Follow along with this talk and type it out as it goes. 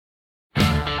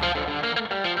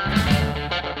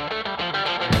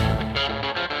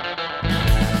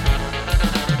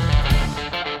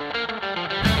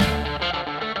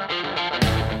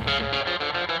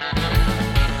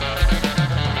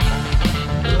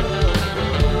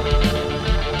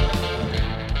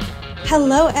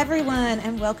Hello, everyone,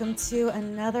 and welcome to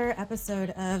another episode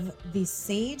of the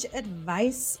Sage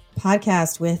Advice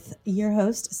Podcast with your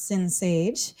host, Sin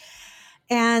Sage.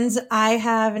 And I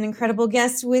have an incredible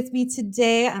guest with me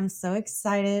today. I'm so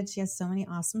excited. She has so many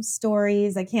awesome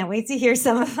stories. I can't wait to hear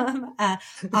some of them.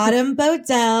 Autumn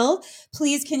Bodell,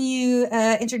 please can you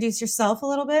introduce yourself a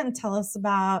little bit and tell us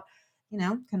about,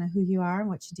 kind of who you are and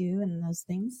what you do and those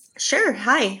things? Sure.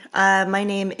 Hi. My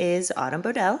name is Autumn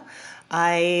Bodell.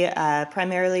 I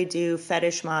primarily do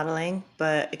fetish modeling,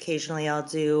 but occasionally I'll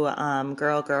do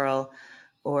girl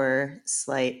or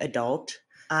slight adult.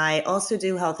 I also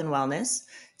do health and wellness.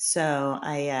 So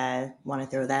I want to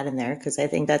throw that in there because I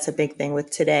think that's a big thing with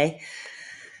today.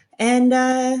 And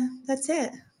that's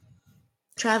it.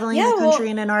 Traveling the country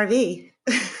in an RV.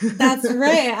 That's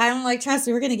right. I'm like, trust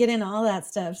me, we're going to get into all that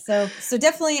stuff. So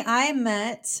definitely I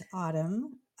met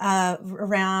Autumn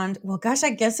around, well, gosh, I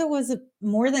guess it was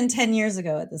more than 10 years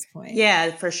ago at this point.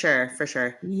 Yeah, for sure.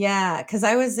 Yeah, because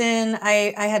I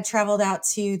had traveled out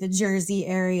to the Jersey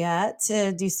area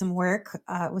to do some work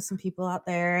with some people out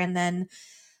there. And then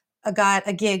I got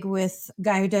a gig with a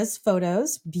guy who does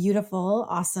photos, beautiful,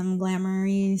 awesome,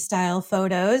 glamoury style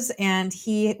photos. And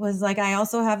he was like, I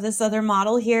also have this other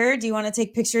model here. Do you want to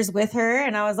take pictures with her?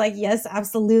 And I was like, yes,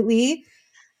 absolutely.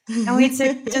 And we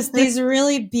took just these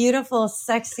really beautiful,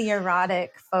 sexy,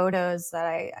 erotic photos that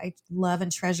I love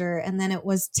and treasure. And then it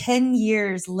was 10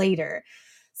 years later.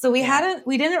 So we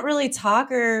didn't really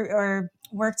talk or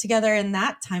work together in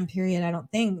that time period, I don't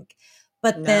think.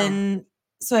 But then,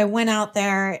 so I went out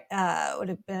there, it would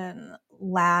have been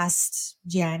last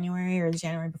January or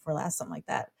January before last, something like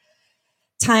that.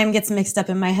 Time gets mixed up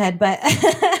in my head, but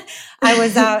I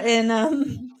was out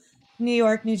in New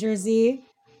York, New Jersey.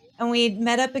 And we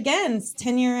met up again. It's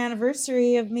 10-year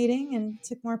anniversary of meeting and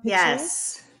took more pictures.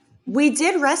 Yes. We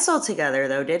did wrestle together,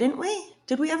 though, didn't we?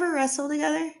 Did we ever wrestle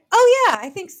together? Oh, yeah,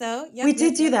 I think so. Yep, we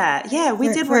did do that. Yeah, we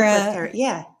did work with her.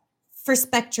 Yeah. For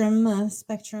Spectrum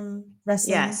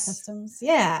Wrestling Customs.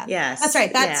 Yeah. Yes. That's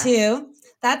right. That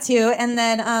too. And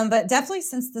then, but definitely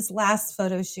since this last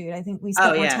photo shoot, I think we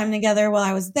spent more time together while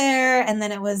I was there. And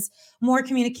then it was more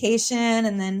communication.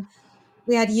 And then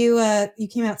we had you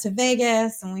came out to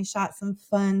Vegas and we shot some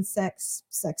fun,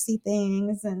 sexy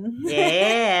things. And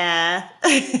yeah,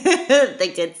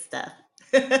 the good stuff.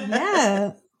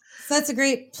 Yeah. So that's a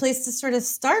great place to sort of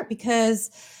start because,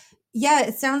 yeah,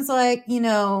 it sounds like,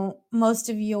 most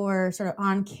of your sort of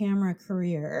on-camera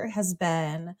career has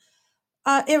been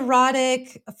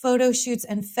erotic photo shoots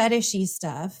and fetishy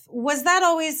stuff. Was that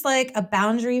always like a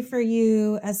boundary for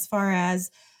you as far as,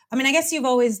 I mean, I guess you've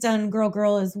always done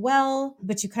girl as well,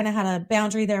 but you kind of had a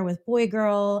boundary there with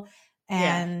boy-girl.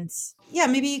 And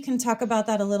maybe you can talk about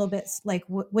that a little bit, like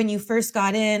when you first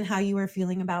got in, how you were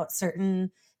feeling about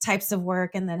certain types of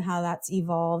work and then how that's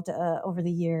evolved over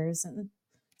the years and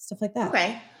stuff like that.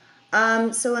 Okay.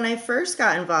 So when I first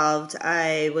got involved,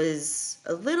 I was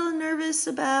a little nervous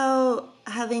about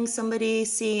having somebody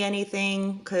see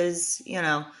anything because,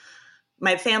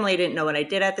 my family didn't know what I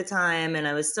did at the time, and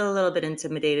I was still a little bit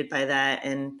intimidated by that.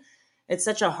 And it's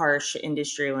such a harsh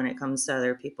industry when it comes to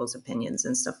other people's opinions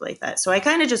and stuff like that. So I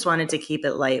kind of just wanted to keep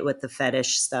it light with the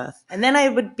fetish stuff. And then I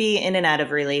would be in and out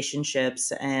of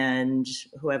relationships, and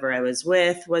whoever I was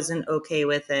with wasn't okay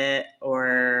with it,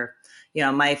 or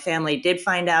my family did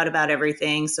find out about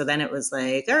everything. So then it was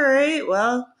like, all right,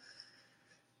 well,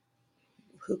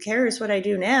 who cares what I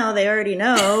do now? They already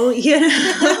know,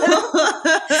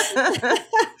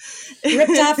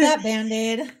 Ripped off that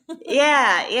Band-Aid.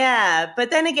 Yeah. But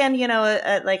then again,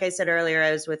 like I said earlier,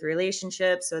 I was with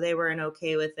relationships, so they weren't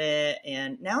okay with it.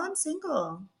 And now I'm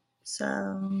single, so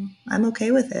I'm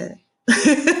okay with it.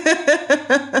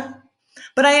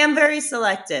 But I am very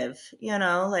selective,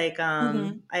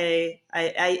 I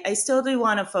still do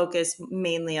want to focus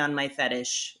mainly on my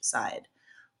fetish side.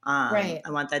 Right.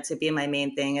 I want that to be my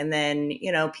main thing. And then,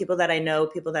 people that I know,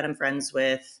 people that I'm friends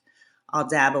with, I'll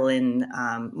dabble in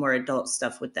more adult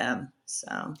stuff with them.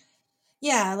 So,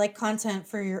 yeah, like content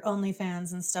for your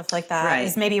OnlyFans and stuff like that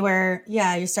is maybe where,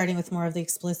 you're starting with more of the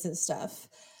explicit stuff.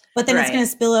 But then it's going to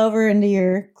spill over into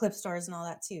your clip stores and all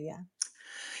that too. Yeah.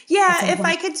 Yeah, if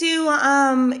I could do,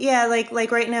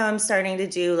 like right now I'm starting to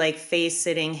do like face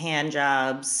sitting hand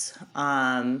jobs.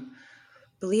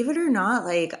 Believe it or not,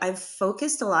 like I've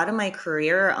focused a lot of my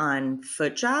career on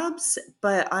foot jobs,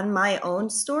 but on my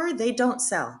own store, they don't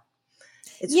sell.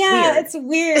 It's weird. It's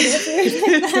weird. It's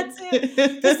weird like that too.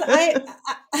 Because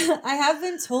I have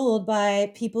been told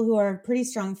by people who are pretty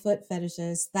strong foot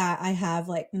fetishists that I have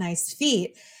like nice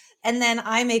feet. And then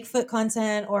I make foot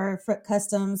content or foot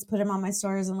customs, put them on my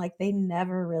stores, and like they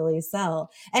never really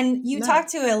sell. And you No. talk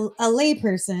to a lay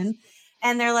person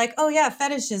and they're like, oh yeah,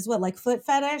 fetishes, what, like foot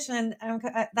fetish? And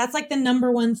that's like the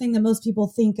number one thing that most people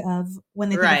think of when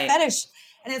they think of Right. fetish.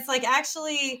 And it's like,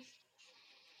 actually,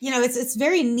 it's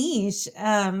very niche.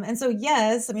 And so,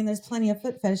 yes, I mean, there's plenty of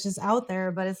foot fetishes out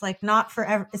there, but it's like not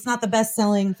for it's not the best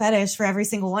selling fetish for every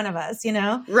single one of us, you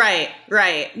know? Right,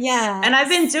 right. And Yeah. I've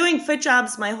been doing foot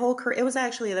jobs my whole career. It was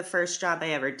actually the first job I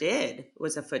ever did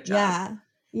was a foot job. Yeah.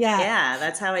 Yeah. Yeah,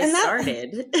 that's how I And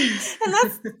started.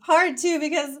 that's hard too,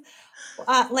 because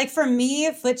like for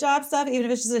me, foot job stuff, even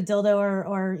if it's just a dildo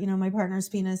or my partner's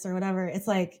penis or whatever, it's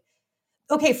like,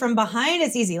 okay, from behind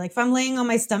it's easy. Like if I'm laying on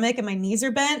my stomach and my knees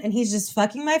are bent and he's just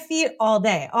fucking my feet all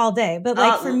day, all day. But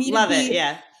like for Oh, me to love it. be,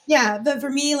 Yeah. yeah, but for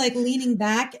me, like leaning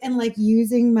back and like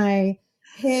using my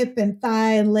hip and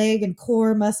thigh and leg and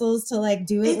core muscles to like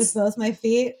do it with It's both my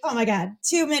feet. Oh my God,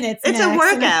 2 minutes it's a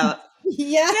max. And workout.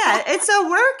 yeah. Yeah, it's a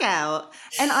workout.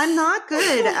 And I'm not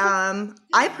good.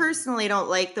 I personally don't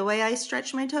like the way I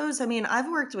stretch my toes. I mean, I've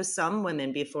worked with some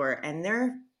women before and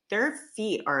their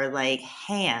feet are like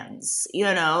hands, like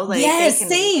they Yes, can,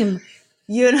 same.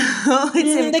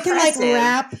 it's They can like impressive.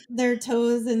 wrap their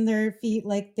toes and their feet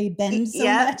like they bend so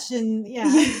Yep. much. And yeah,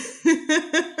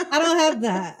 I don't have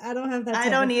that. I don't have that I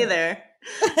type don't of foot. either.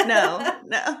 No,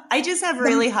 no. I just have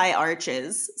really high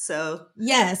arches. So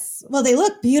Yes. Well, they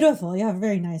look beautiful. You have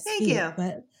very nice thank feet, you.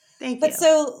 but Thank but you.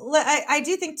 so I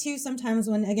do think too sometimes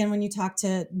when you talk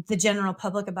to the general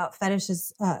public about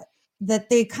fetishes, that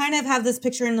they kind of have this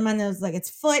picture in their mind that's like it's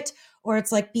foot or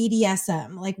it's like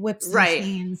BDSM, like whips and Right.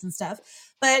 chains and stuff.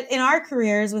 But in our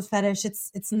careers with fetish,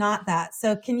 it's not that.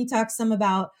 So can you talk some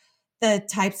about the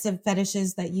types of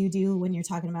fetishes that you do when you're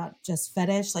talking about just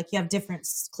fetish? Like you have different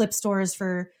clip stores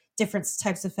for different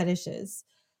types of fetishes.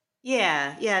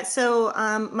 Yeah, yeah. So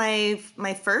my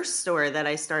first store that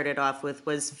I started off with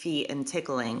was feet and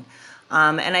tickling.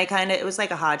 And it was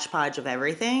like a hodgepodge of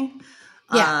everything.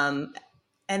 Yeah. Um,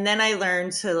 and then I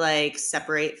learned to like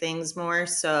separate things more.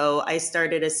 So I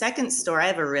started a second store. I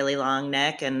have a really long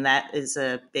neck, and that is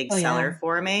a big Oh seller yeah.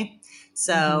 for me.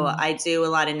 So Mm-hmm. I do a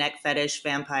lot of neck fetish,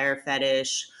 vampire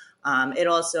fetish. It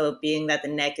also, being that the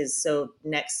neck is so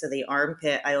next to the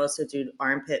armpit, I also do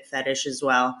armpit fetish as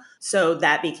well. So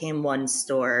that became one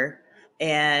store.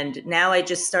 And now I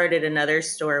just started another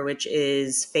store, which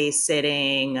is face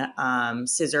sitting,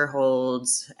 scissor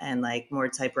holds, and like more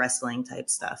type wrestling type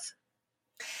stuff.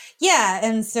 Yeah,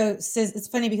 and so it's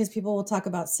funny because people will talk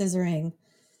about scissoring,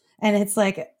 and it's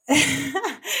like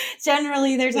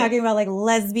generally they're Yeah. talking about like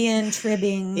lesbian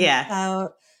tribbing. Yeah.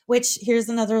 Which here's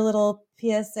another little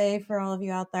PSA for all of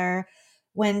you out there: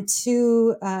 when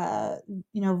two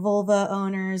vulva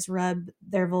owners rub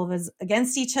their vulvas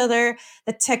against each other,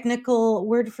 the technical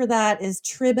word for that is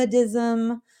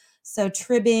tribadism. So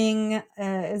tribbing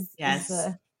is Yes.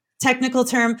 a technical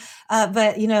term,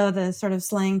 but the sort of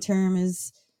slang term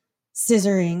is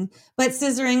scissoring. But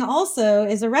scissoring also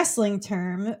is a wrestling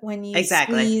term when you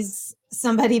Exactly. squeeze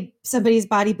somebody's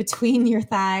body between your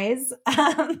thighs.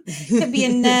 Could be a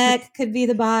neck, could be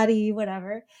the body,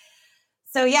 whatever.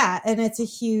 So yeah, and it's a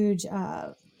huge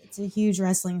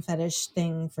wrestling fetish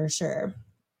thing for sure.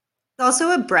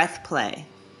 Also a breath play,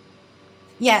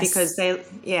 because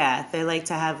Yes. they like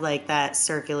to have like that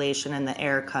circulation and the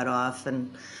air cut off.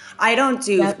 And I don't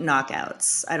do Yep.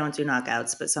 knockouts. I don't do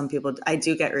knockouts, but some people, I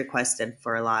do get requested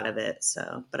for a lot of it.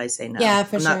 So, but I say no. Yeah,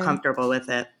 for I'm not sure. comfortable with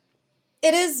it.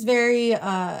 It is very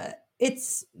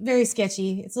it's very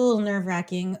sketchy. It's a little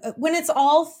nerve-wracking. When it's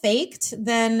all faked,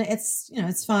 then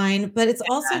it's fine, but it's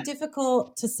also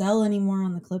difficult to sell anymore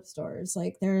on the clip stores.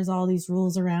 Like there's all these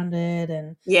rules around it,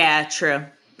 and Yeah, true.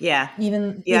 Yeah.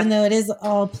 even Yep. though it is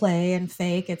all play and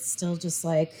fake, it's still just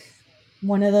like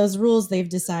one of those rules they've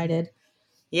decided.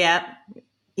 Yep.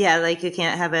 Yeah, like you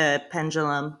can't have a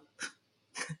pendulum,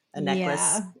 a necklace,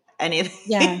 Yeah. anything.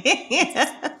 Yeah.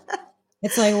 It's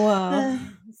it's like, whoa.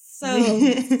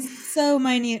 So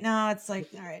minute. No, it's like,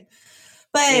 all right.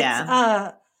 But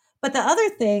Yeah. but the other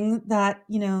thing that,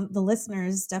 the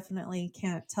listeners definitely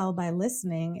can't tell by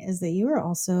listening is that you are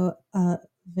also a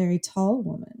very tall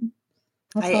woman.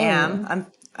 How I tall are am. you? I'm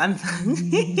I'm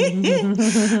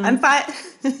five.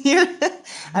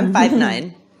 I'm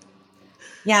 5'9".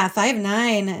 Yeah,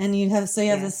 5'9", and you have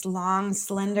Yeah. this long,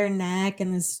 slender neck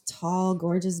and this tall,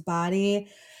 gorgeous body.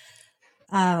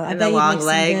 I And the bet you'd long make some good.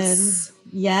 legs.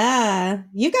 Yeah,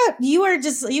 you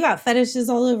got fetishes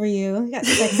all over you. You got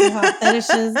sexy hot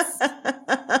fetishes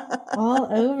all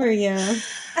over you.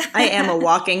 I am a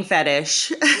walking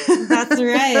fetish. That's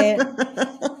right.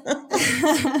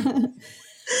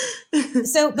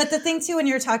 So, but the thing too, when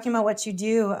you're talking about what you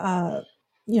do,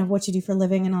 what you do for a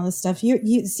living and all this stuff,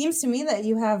 it seems to me that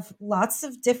you have lots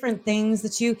of different things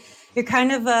that you're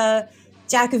kind of a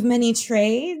jack of many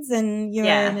trades, and you're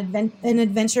Yeah. an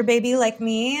adventure baby like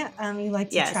me. You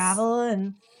like to Yes. travel,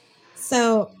 and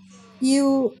so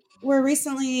you were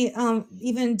recently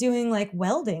even doing like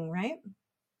welding, right?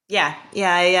 Yeah.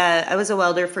 Yeah. I was a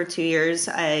welder for 2 years.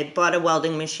 I bought a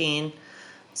welding machine.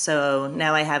 So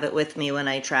now I have it with me when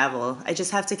I travel. I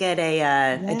just have to get a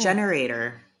Yeah,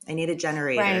 generator. I need a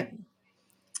generator. right.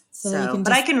 So that you So, can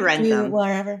but I just can rent do them.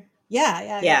 wherever. Yeah, yeah,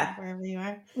 yeah, Yeah. wherever you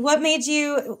are. What made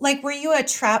you like? Were you a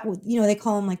trap? They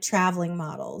call them like traveling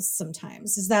models.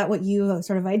 Sometimes is that what you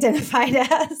sort of identified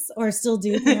as, or still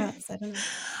do? Perhaps I don't know.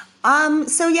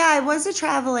 So yeah, I was a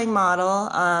traveling model.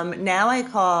 Now I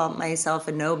call myself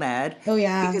a nomad Oh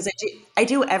yeah. because I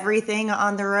do everything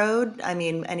on the road. I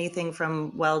mean, anything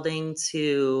from welding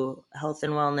to health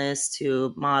and wellness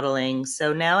to modeling.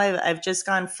 So now I've just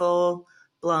gone full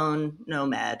blown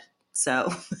nomad.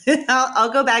 So I'll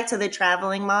go back to the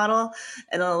traveling model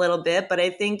in a little bit, but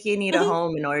I think you need a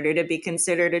home in order to be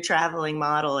considered a traveling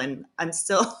model, and I'm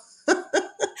still.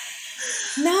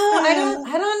 No, I don't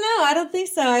know. I don't think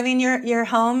so. I mean, your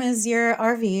home is your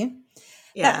RV. That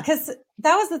Yeah. because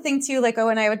that was the thing too. Like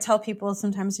when I would tell people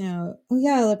sometimes, oh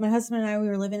yeah, like my husband and I, we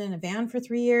were living in a van for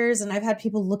 3 years, and I've had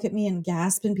people look at me and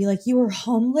gasp and be like, "You were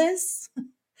homeless,"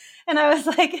 and I was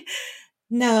like,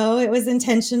 "No, it was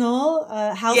intentional.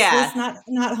 Houseless, Yeah.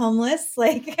 not homeless."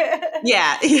 Like,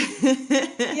 Yeah.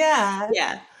 yeah.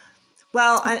 Yeah.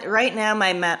 Well, right now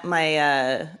my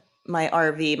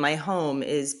RV, my home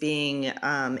is being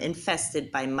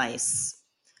infested by mice.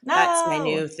 That's my No.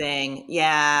 new thing.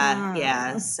 Yeah,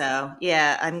 yeah. Oh. So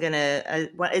yeah, I'm gonna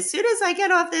as soon as I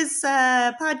get off this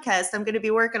podcast, I'm gonna be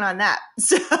working on that.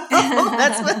 So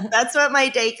that's what my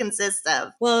day consists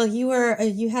of. Well, you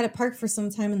had it parked for some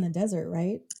time in the desert,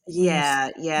 right? Yeah,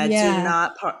 yeah. Do Yeah.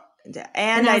 not And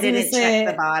and I I was gonna didn't check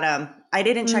the say, bottom. I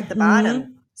didn't check the bottom.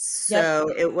 mm-hmm. Yep.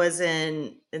 So it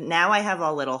wasn't now I have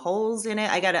all little holes in it.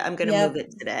 I'm gonna move Yep.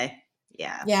 it today.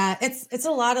 Yeah. Yeah, it's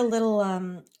a lot of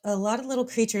little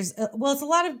creatures. Well, it's a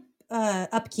lot of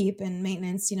upkeep and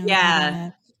maintenance, with having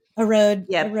Yeah. a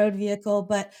Yep. road vehicle.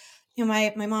 But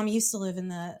my mom used to live in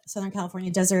the Southern California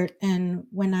desert, and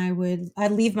when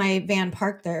I'd leave my van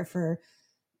parked there for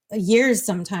years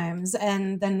sometimes,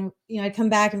 and then I'd come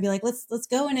back and be like, let's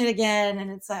go in it again,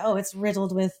 and it's like, oh, it's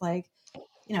riddled with like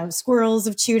squirrels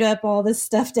have chewed up all this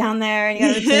stuff down there, and you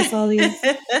got to replace all these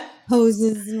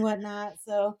hoses and whatnot.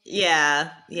 So Yeah,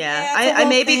 yeah. yeah, it's a I whole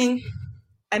may be thing.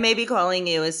 I may be calling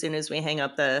you as soon as we hang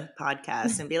up the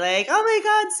podcast and be like, "Oh my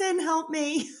God, Sin, help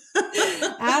me."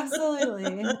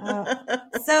 Absolutely.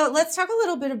 So let's talk a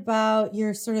little bit about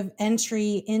your sort of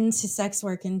entry into sex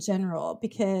work in general,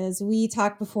 because we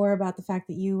talked before about the fact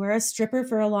that you were a stripper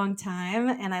for a long time,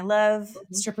 and I love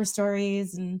stripper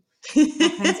stories and all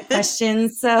kinds of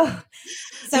questions. So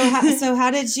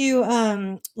how did you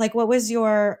like? What was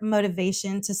your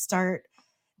motivation to start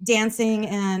dancing,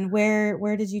 and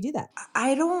where did you do that?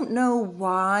 I don't know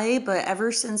why, but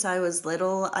ever since I was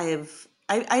little,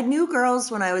 I knew girls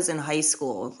when I was in high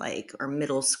school, like or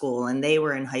middle school, and they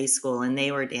were in high school and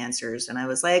they were dancers, and I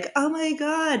was like, oh my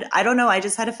God. I don't know. I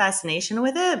just had a fascination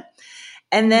with it.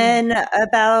 And Mm, then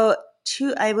about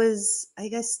I was, I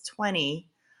guess, 20.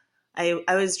 I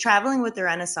was traveling with the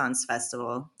Renaissance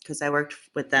Festival because I worked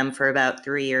with them for about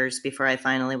 3 years before I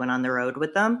finally went on the road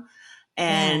with them. yeah.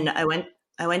 And I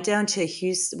went down to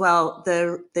Houston. Well,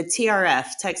 the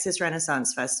TRF, Texas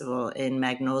Renaissance Festival in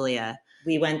Magnolia.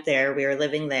 We went there. We were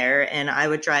living there, and I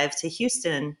would drive to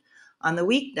Houston on the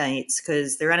weeknights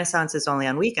because the Renaissance is only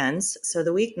on weekends. So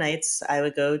the weeknights I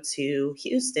would go to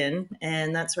Houston,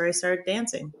 and that's where I started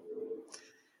dancing.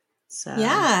 So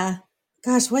Yeah.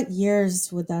 Gosh, what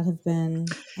years would that have been?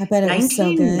 I bet it was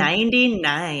so good.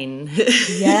 1999.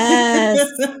 Yes.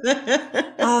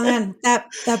 Oh man, that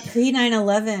pre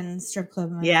 9/11 strip club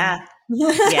money. Yeah.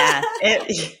 Yeah.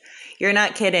 You're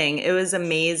not kidding. It was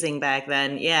amazing back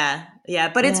then. Yeah. Yeah.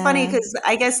 But it's funny Yeah. because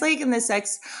I guess like in the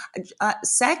sex,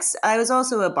 I was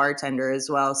also a bartender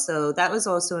as well. So that was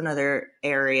also another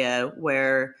area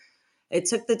where it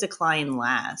took the decline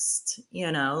last,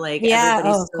 like Yeah. everybody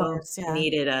Oh, of still course. Yeah.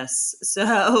 needed us.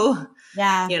 So,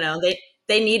 Yeah.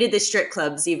 they needed the strip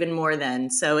clubs even more then.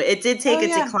 So it did Oh take a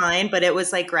yeah. decline, but it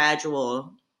was like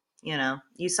gradual.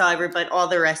 You saw everybody, all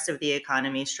the rest of the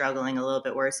economy struggling a little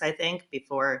bit worse, I think,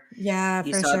 before Yeah,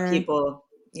 you for saw sure. people.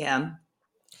 Yeah.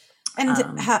 And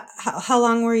Um, how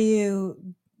long were you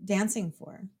dancing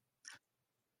for?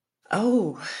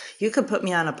 Oh, you could put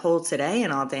me on a pole today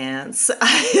and I'll dance.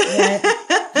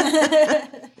 Right.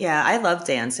 Yeah, I love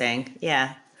dancing.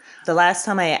 Yeah. The last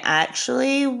time I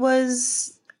actually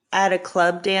was at a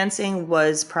club dancing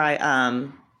was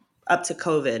up to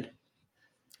COVID.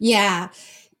 Yeah.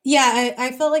 Yeah,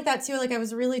 I felt like that too. Like I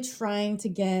was really trying to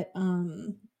get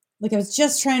like I was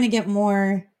just trying to get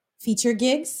more feature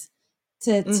gigs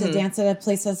to Hmm. dance at a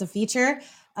place as a feature.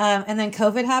 And then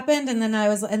COVID happened and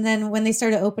then when they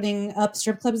started opening up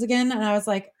strip clubs again and I was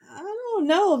like, I don't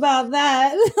know about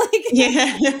that. Like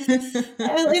Yeah.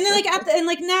 and then like at the and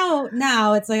like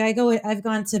now it's like I've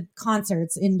gone to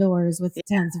concerts indoors with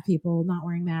tons of people not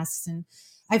wearing masks and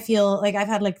I feel like I've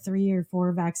had like 3 or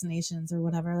 4 vaccinations or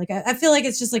whatever. Like I feel like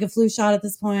it's just like a flu shot at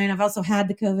this point. I've also had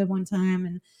the COVID one time,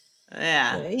 and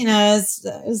Yeah. it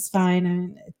was fine. I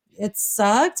mean, it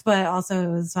sucked, but also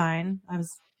it was fine. I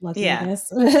was lucky, I Yeah. guess.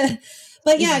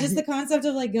 But yeah, just the concept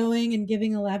of like going and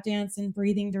giving a lap dance and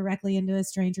breathing directly into a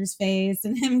stranger's face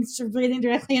and him breathing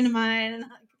directly into mine, and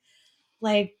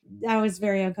like I was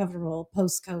very uncomfortable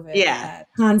post COVID with Yeah. that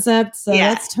concept. So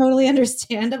Yeah. that's totally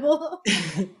understandable.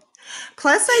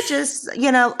 Plus,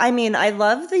 I mean, I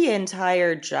love the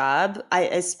entire job.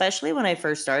 Especially when I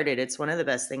first started, it's one of the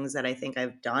best things that I think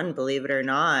I've done, believe it or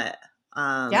not.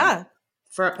 Um, Yeah. Oh,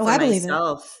 for I believe it.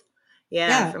 myself. Yeah,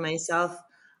 Yeah. for myself.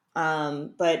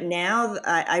 But now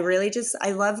I really just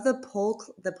I love the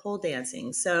pole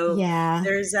dancing. So Yeah.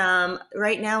 there's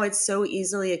right now it's so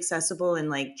easily accessible in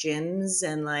like gyms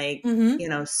and like Mhm.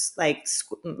 like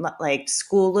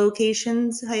school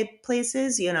locations type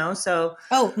places, So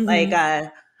Oh, like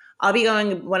mhm. I'll be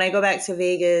going when I go back to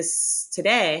Vegas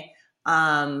today.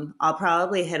 I'll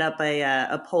probably hit up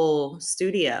a pole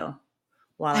studio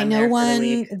while I I'm know there for the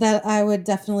week. one that I would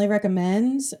definitely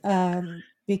recommend,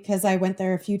 because I went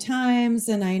there a few times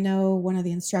and I know one of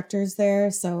the instructors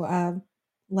there, so,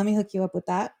 let me hook you up with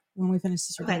that when we finish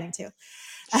this Okay, recording too.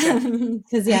 sure.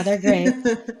 Because yeah, they're great.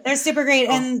 They're super great,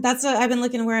 Cool. and that's what I've been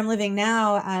looking where I'm living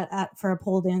now at for a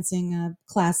pole dancing,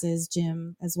 classes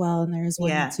gym as well, and there's one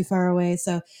not Yeah. too far away,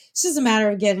 so it's just a matter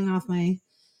of getting off my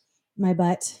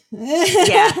butt. Like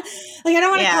Yeah. I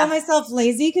don't want to call Yeah. myself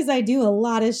lazy because I do a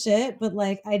lot of shit, but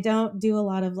like I don't do a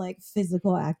lot of like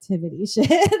physical activity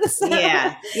shit. So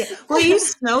Yeah. Yeah. Well, you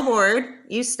snowboard.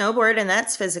 You snowboard and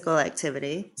that's physical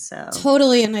activity. So,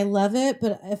 totally, and I love it.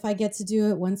 But if I get to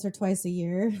do it once or twice a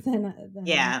year, then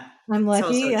yeah. I'm It's also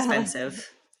lucky.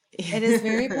 expensive. It is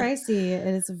very pricey. It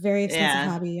is a very expensive Yeah.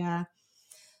 hobby. Yeah.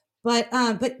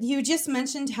 But you just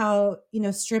mentioned how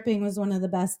stripping was one of the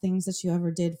best things that you ever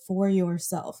did for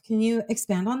yourself. Can you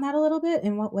expand on that a little bit?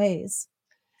 In what ways?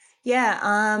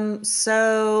 Yeah,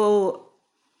 so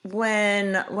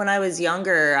when I was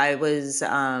younger, I was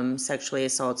sexually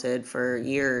assaulted for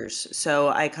years. So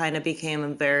I kind of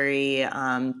became very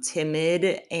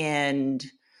timid and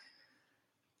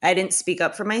I didn't speak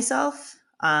up for myself,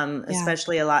 Yeah.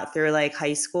 especially a lot through like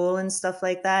high school and stuff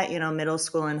like that, middle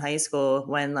school and high school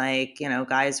when like,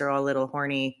 guys are all little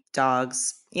horny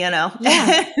dogs. Yeah.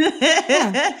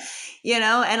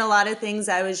 Yeah. And a lot of things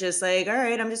I was just like, all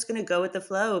right, I'm just going to go with the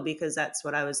flow because that's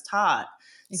what I was taught.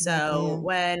 Exactly. So Yeah.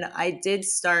 when I did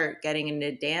start getting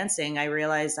into dancing, I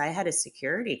realized I had a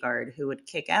security guard who would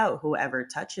kick out whoever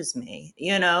touches me,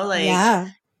 like, Yeah.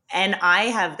 and I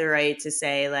have the right to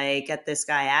say, like, get this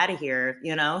guy out of here.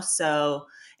 So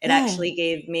it Yeah. actually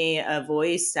gave me a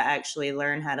voice to actually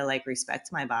learn how to like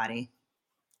respect my body.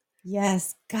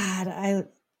 Yes. God, I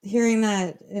hearing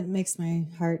that it makes my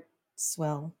heart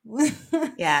swell.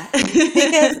 Yeah.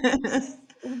 because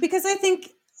because I think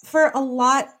for a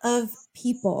lot of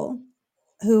people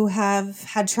who have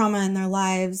had trauma in their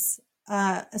lives,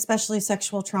 especially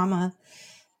sexual trauma,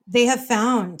 they have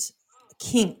found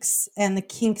kinks and the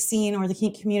kink scene or the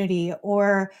kink community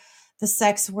or the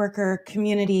sex worker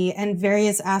community and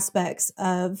various aspects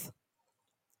of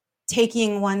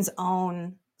taking one's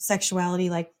own sexuality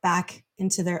like back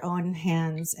into their own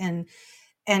hands and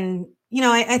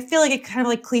I feel like it kind of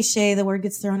like cliche the word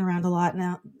gets thrown around a lot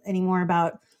now anymore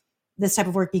about this type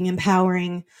of work being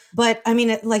empowering, but I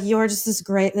mean like you're just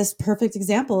this perfect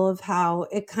example of how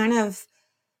it kind of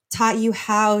taught you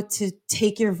how to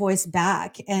take your voice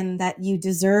back and that you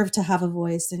deserve to have a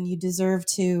voice and you deserve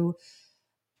to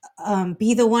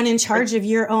be the one in charge of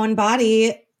your own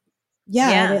body. Yeah,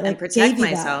 and Yeah. it And like gave protect you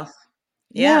that. myself.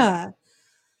 Yeah, Yeah.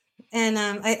 And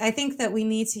I think that we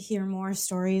need to hear more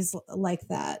stories like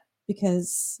that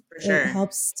because for it sure.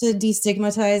 helps to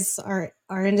destigmatize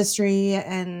our industry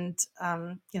and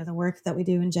the work that we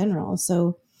do in general.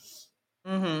 So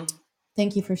Hmm.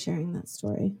 thank you for sharing that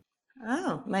story.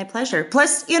 Oh, my pleasure.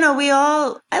 Plus,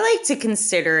 I like to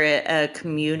consider it a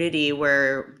community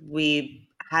where we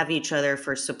have each other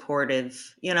for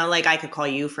supportive, like I could call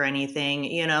you for anything,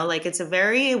 like it's a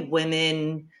very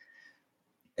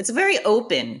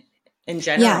open in Yeah.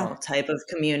 general type of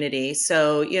community.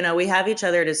 So, we have each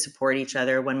other to support each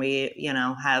other when we,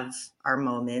 have our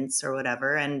moments or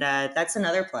whatever. And that's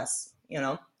another plus, a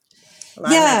lot of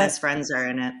my Yeah. best friends are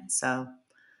in it. So,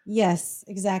 Yes,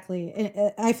 exactly.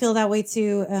 I feel that way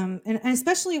too, and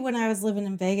especially when I was living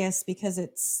in Vegas because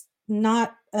it's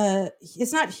not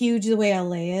huge the way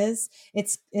LA is.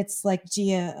 It's like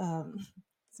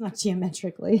it's not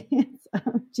geometrically, it's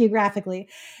geographically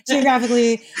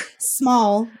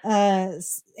small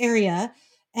area,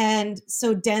 and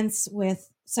so dense with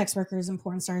sex workers and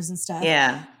porn stars and stuff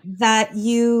yeah, that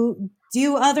you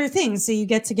do other things. So you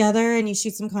get together and you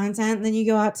shoot some content, and then you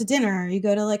go out to dinner, or you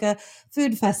go to like a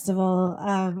food festival,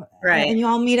 right. and you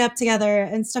all meet up together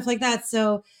and stuff like that.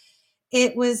 So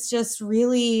it was just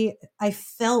really, I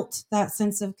felt that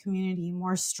sense of community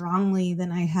more strongly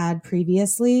than I had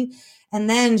previously. And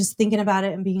then just thinking about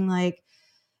it and being like,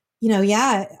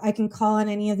 yeah, I can call on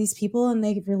any of these people and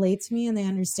they relate to me and they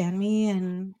understand me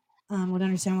and would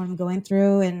understand what I'm going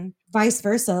through, and vice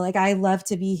versa. Like I love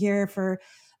to be here for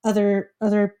other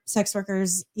sex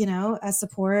workers, as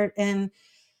support. And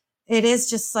it is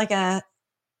just like uh,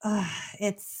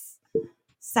 it's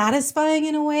satisfying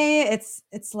in a way.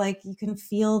 It's like you can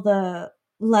feel the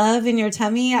love in your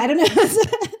tummy. I don't know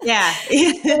Yeah.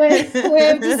 the way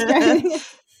of describing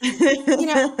it. You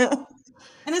know,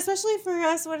 and especially for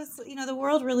us, what is, the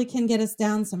world really can get us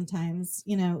down sometimes,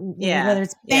 whether Yeah,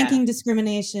 it's yeah, banking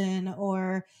discrimination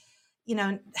or,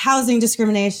 housing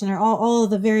discrimination, or all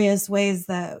of the various ways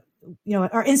that,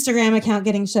 our Instagram account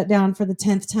getting shut down for the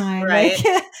 10th time. Like, right. at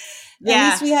least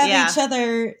Yeah, we have yeah, each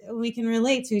other. We can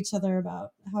relate to each other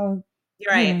about how,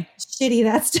 you're right. shitty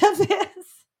that stuff is.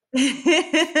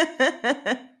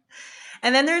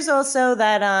 And then there's also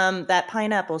that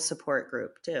pineapple support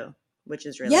group too, which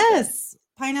is really good. Yes,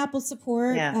 pineapple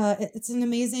support. Yeah. It's an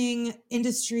amazing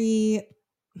industry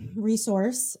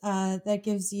resource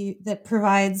that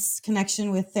provides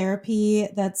connection with therapy.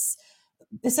 That's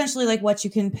essentially like what you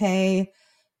can pay,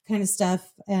 kind of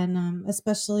stuff, and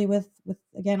especially with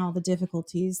again all the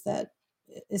difficulties that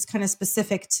is kind of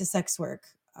specific to sex work.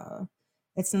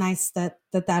 It's nice that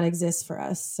exists for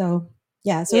us. So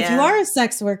yeah, so if you Yeah. are a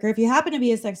sex worker, if you happen to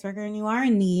be a sex worker and you are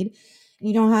in need and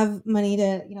you don't have money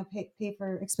to pay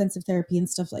for expensive therapy and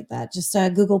stuff like that, just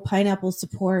Google pineapple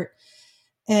support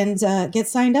and get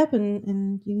signed up,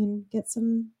 and you can get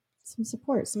some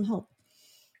support, some help.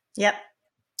 Yep.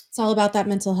 It's all about that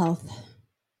mental health.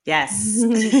 Yes.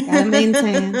 Gotta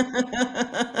maintain.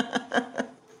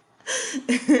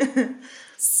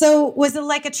 So, was it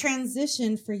like a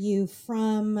transition for you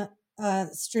from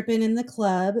stripping in the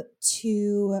club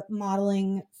to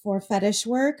modeling for fetish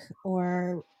work,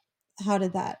 or how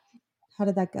did that how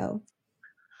did that go?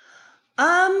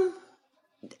 um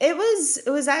it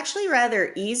was actually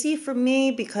rather easy for me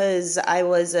because I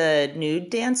was a nude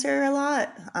dancer a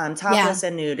lot. Yeah, Topless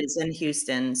and nude is in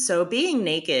Houston. So being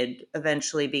naked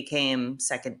eventually became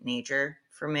second nature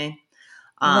for me.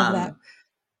 I love that. Um,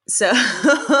 so,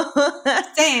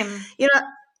 Same. you know,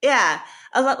 yeah,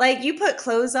 a lot like you put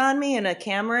clothes on me and a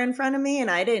camera in front of me, and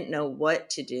I didn't know what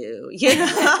to do. Like,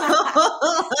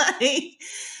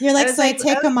 You're I like, was so I like,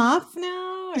 take them off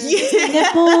now, or is this a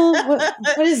nipple? yeah.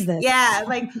 What is this? Yeah,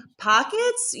 like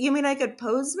pockets? You mean I could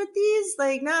pose with these?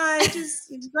 Like, nah,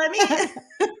 just let me.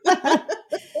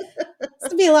 This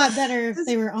would be a lot better if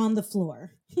they were on the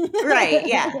floor. Right,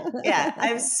 yeah, yeah. I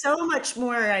have so much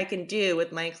more I can do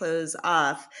with my clothes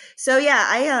off. So yeah,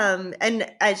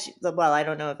 and well, I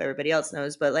don't know if everybody else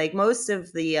knows, but like most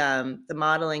of the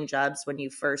modeling jobs when you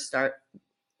first start,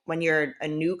 when you're a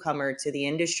newcomer to the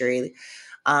industry,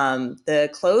 the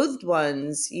clothed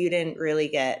ones you didn't really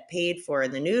get paid for,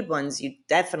 and the nude ones you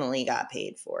definitely got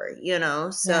paid for, Yeah.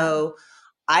 So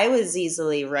I was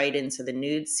easily right into the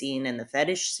nude scene and the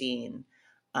fetish scene.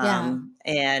 Yeah.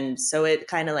 And so it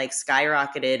kind of like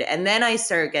skyrocketed. And then I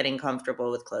started getting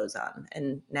comfortable with clothes on,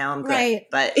 and now I'm good. Right.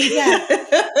 But Yeah.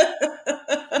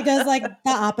 It goes like the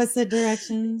opposite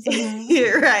direction somehow.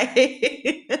 you're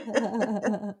right.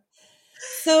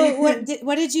 So what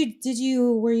did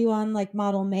you were you on like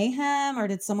Model Mayhem, or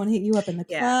did someone hit you up in the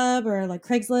Yeah. club, or like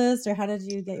Craigslist, or how did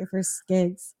you get your first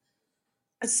gigs?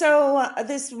 So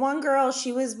this one girl,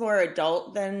 she was more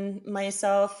adult than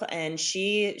myself, and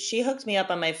she hooked me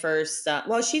up on my first.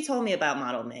 Well, she told me about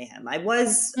Model Mayhem. I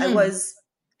was. Hmm.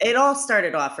 It all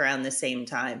started off around the same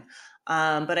time.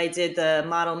 But I did the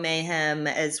Model Mayhem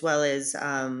as well as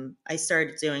I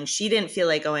started doing, she didn't feel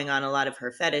like going on a lot of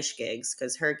her fetish gigs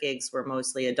because her gigs were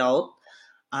mostly adult,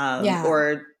 um, Yeah.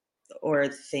 or or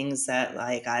things that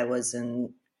like I was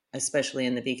in, especially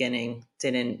in the beginning,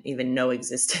 didn't even know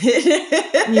existed.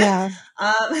 Yeah.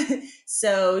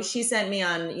 So she sent me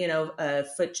on, a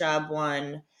foot job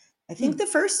one. I think Hmm. the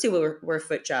first two were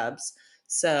foot jobs.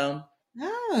 So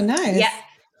Oh, yeah, nice.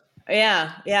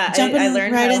 yeah. I Jumping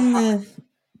learned right how in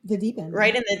the deep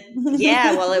right end. in the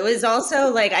yeah, well, it was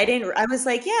also like I was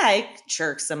like, yeah, I could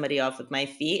jerk somebody off with my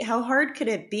feet. How hard could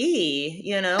it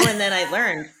be? And then I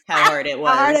learned how hard it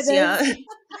How hard it was. is.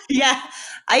 Yeah.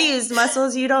 I used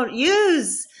muscles you don't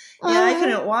use. Yeah, I Uh,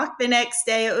 couldn't walk the next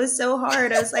day. It was so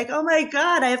hard. I was like, oh my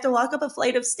God, I have to walk up a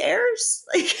flight of stairs.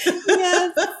 Like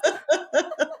yes.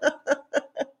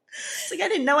 it's like I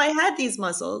didn't know I had these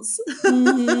muscles.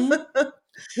 Hmm.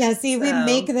 Yeah, see, we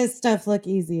make So this stuff look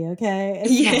easy, okay?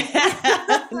 It's not.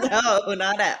 yeah, no,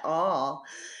 not at all.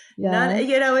 Yeah. None,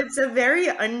 it's a very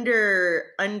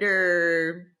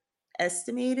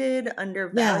underestimated, Yeah.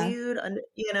 undervalued,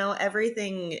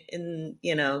 everything in,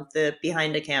 the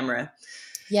behind the camera.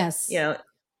 You Yes. know,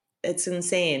 it's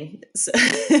insane. So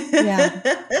Yeah.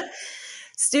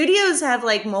 studios have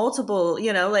like multiple,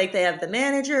 like they have the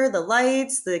manager, the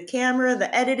lights, the camera,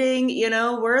 the editing,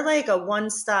 we're like a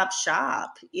one-stop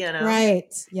shop.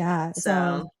 Right. Yeah. It's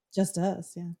all So just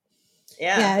us. Yeah.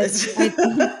 yeah, Yeah. it's I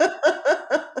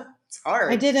it's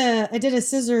hard. I did a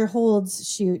scissor holds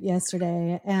shoot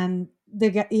yesterday, and the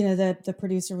guy, the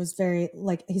producer was very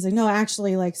like, he's like, no,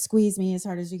 actually, like, squeeze me as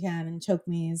hard as you can and choke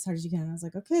me as hard as you can. I was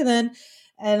like, okay then.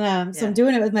 And so I'm Yeah.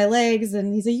 doing it with my legs,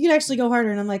 and he's like, you can actually go harder,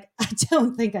 and I'm like, I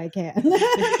don't think I can.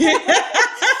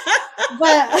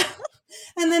 But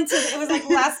and then it was like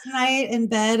last night in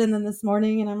bed, and then this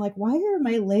morning, and I'm like, why are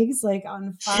my legs like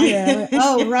on fire? I'm like,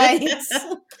 oh right.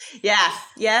 Yeah,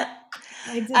 yeah.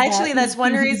 I did that. Actually, that's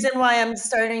one reason why I'm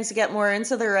starting to get more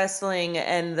into the wrestling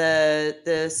and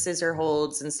the scissor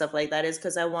holds and stuff like that is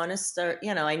because I want to start,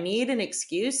 I need an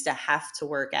excuse to have to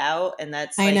work out, and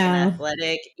that's I like an know.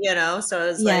 athletic. So I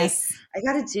was like, Yes. I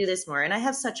got to do this more, and I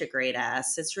have such a great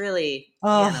ass. It's really,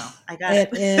 Oh, I got it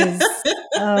is. it.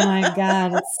 Oh my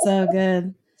God, it's so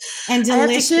good and I have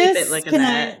to keep it delicious. looking Can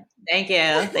that. I? Thank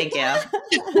you, thank you.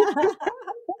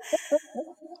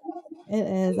 It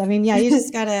is. I mean, yeah,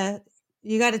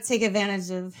 you gotta take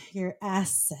advantage of your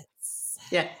assets.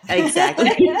 Yeah, exactly.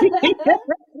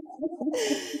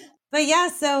 But yeah,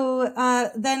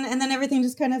 so then everything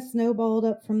just kind of snowballed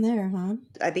up from there, huh?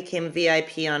 I became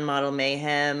VIP on Model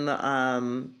Mayhem.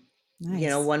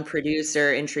 Nice. One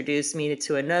producer introduced me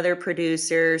to another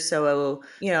producer. So,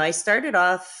 I started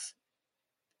off,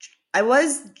 I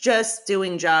was just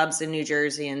doing jobs in New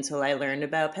Jersey until I learned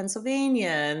about Pennsylvania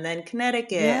and then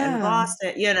Connecticut and Yeah.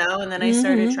 Boston, and then I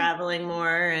started Hmm. traveling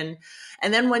more. And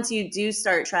then once you do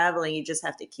start traveling, you just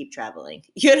have to keep traveling.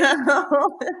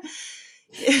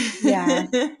 Yeah.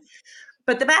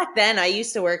 But back then, I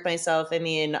used to work myself. I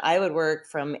mean, I would work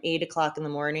from 8 o'clock in the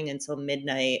morning until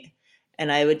midnight,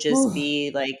 and I would just Ooh.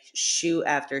 be like shoot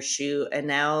after shoot. And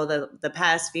now the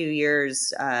past few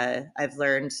years, I've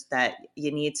learned that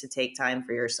you need to take time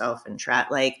for yourself and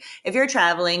like if you're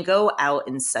traveling, go out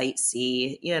and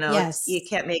sightsee. You Yes.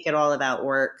 can't make it all about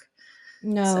work.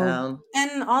 No. So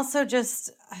And also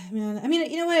just, I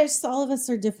mean, you know what? It's just all of us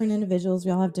are different individuals.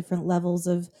 We all have different levels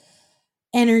of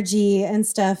energy and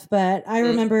stuff. But I mm,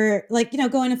 remember, like,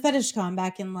 going to Fetish Con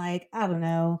back in, like, I don't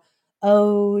know,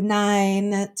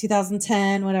 09,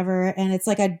 2010, whatever. And it's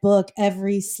like I'd book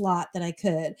every slot that I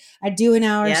could. I'd do an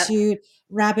hour yep. shoot,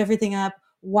 wrap everything up,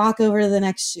 walk over to the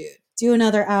next shoot, do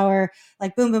another hour,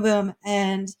 like boom, boom, boom.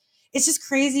 And it's just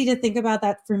crazy to think about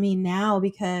that for me now,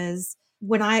 because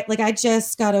when I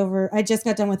just got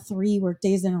done with 3 work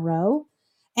days in a row,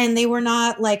 and they were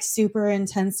not like super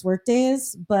intense work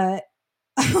days, but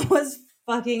I was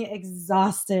fucking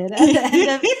exhausted at the end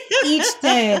of each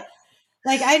day.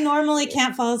 Like, I normally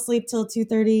can't fall asleep till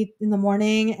 2:30 in the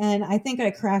morning, and I think I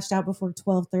crashed out before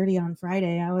 12:30 on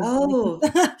Friday. I was like Oh,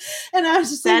 and I was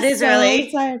just like that is so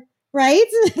early. tired. Right?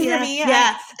 For Yeah, me,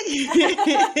 yeah.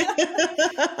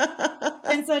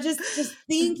 and so just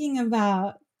thinking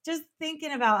about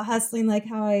hustling like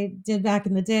how I did back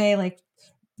in the day, like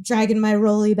dragging my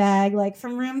rolly bag like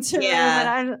from room to room,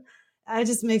 and Yeah, I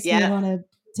just makes me yeah. want to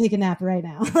take a nap right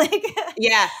now. Like,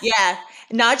 Yeah, yeah.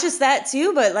 Not just that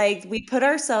too, but like we put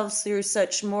ourselves through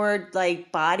such more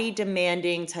like body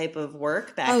demanding type of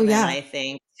work oh back then, yeah, I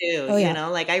think too, oh yeah,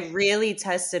 like I really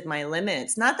tested my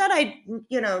limits. Not that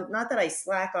I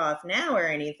slack off now or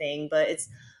anything, but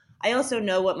I also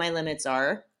know what my limits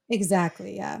are.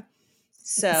 exactly, yeah.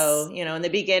 So, in the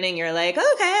beginning, you're like, okay,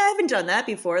 I haven't done that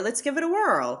before. Let's give it a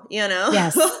whirl,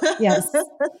 Yes. Yes.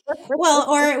 Well,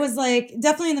 or it was like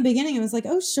definitely in the beginning, it was like,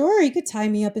 oh, sure, you could tie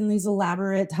me up in these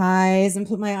elaborate ties and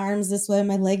put my arms this way,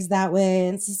 my legs that way,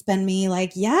 and suspend me.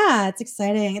 Like, yeah, it's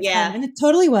exciting, it's fun, Yeah. and it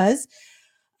totally was.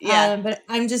 Yeah. But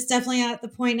I'm just definitely at the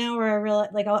point now where I realize,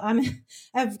 like,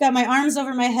 I've got my arms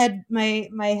over my head, my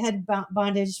head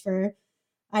bondage for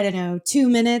I don't know 2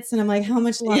 minutes, and I'm like, how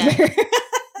much longer? Yeah.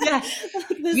 Yeah. Like,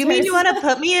 this You mean you hurts. want to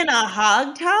put me in a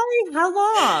hog tie? How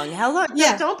long? How long?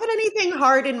 Yeah, Don't put anything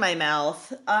hard in my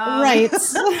mouth. right.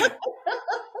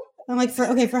 I'm like,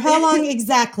 for how long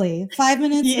exactly? 5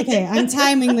 minutes? Yeah. Okay, I'm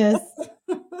timing this.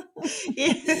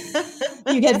 Yeah.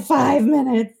 You get 5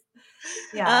 minutes.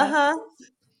 Yeah. Uh-huh.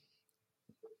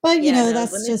 But, Yeah, no,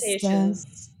 that's just,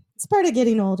 limitations. it's part of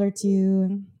getting older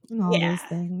too and all Yeah. those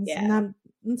things. And Yeah.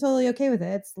 I'm totally okay with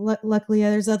it. It's luckily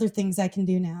there's other things I can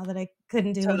do now that I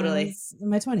couldn't do when I Totally. was in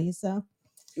my 20s. So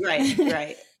Right,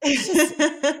 right. it's just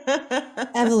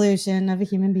evolution of a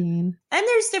human being. And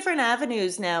there's different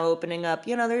avenues now opening up.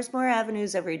 There's more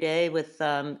avenues every day with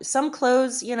some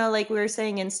clothes, like we were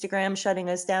saying, Instagram shutting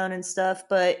us down and stuff.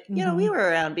 But, we Hmm. were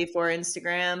around before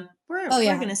Instagram. Oh, We're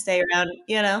yeah. gonna stay around.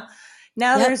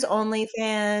 Now Yep. there's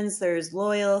OnlyFans, there's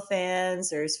loyal fans,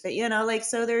 so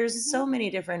there's Mhm. so many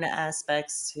different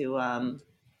aspects to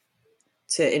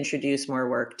introduce more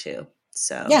work to.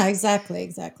 So Yeah, exactly.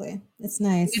 Exactly. It's you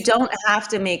nice. don't have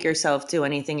to make yourself do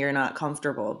anything you're not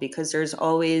comfortable because there's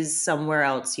always somewhere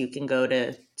else you can go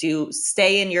to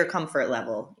stay in your comfort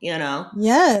level.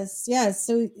 Yes, yes.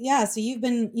 So yeah, so you've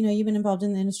been involved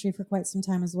in the industry for quite some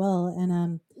time as well.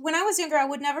 And when I was younger, I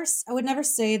would never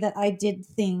say that I did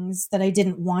things that I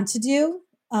didn't want to do.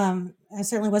 I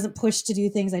certainly wasn't pushed to do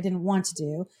things I didn't want to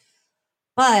do.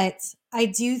 But I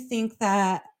do think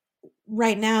that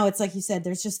right now it's like you said,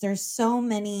 there's so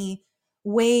many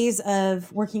ways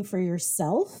of working for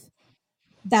yourself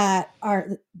that are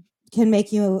can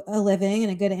make you a living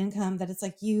and a good income that it's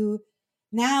like you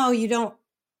don't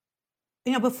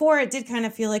before it did kind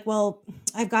of feel like, well,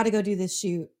 I've got to go do this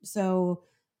shoot. So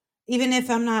even if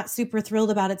I'm not super thrilled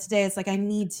about it today, it's like I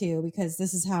need to because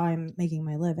this is how I'm making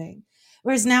my living.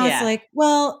 Whereas now it's Yeah. like,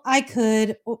 well, I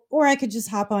could, or I could just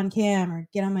hop on cam or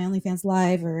get on my OnlyFans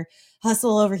live or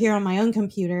hustle over here on my own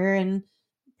computer and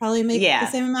probably make the Yeah.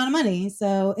 same amount of money.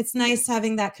 So it's nice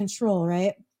having that control,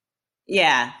 right?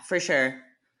 Yeah, for sure.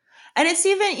 And it's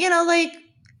even, like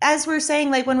as we're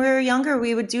saying, like when we were younger,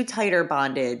 we would do tighter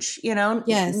bondage.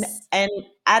 Yes. And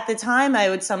at the time I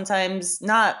would sometimes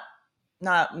not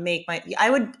make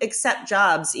I would accept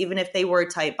jobs even if they were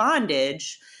tight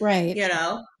bondage, Right. you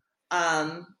know.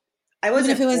 Um I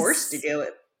Even if wasn't it forced to was do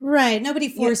it. right. Nobody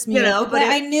You, forced you me, know, but but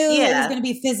I knew it was yeah. going to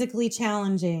be physically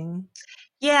challenging.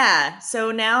 Yeah. So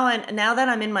now that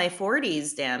I'm in my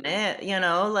 40s, damn it,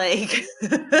 like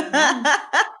Yeah.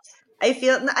 I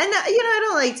feel, and I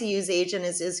don't like to use Asian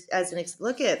as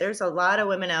look at. There's a lot of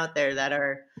women out there that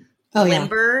are Oh, yeah.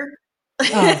 limber.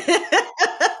 Oh,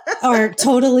 or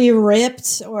totally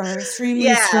ripped or extremely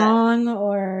Yeah, strong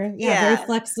or, yeah, very yeah.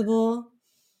 flexible.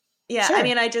 Yeah, I Sure.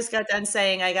 mean, I just got done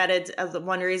saying I got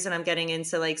one reason I'm getting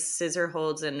into like scissor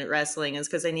holds and wrestling is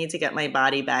because I need to get my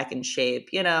body back in shape.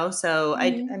 So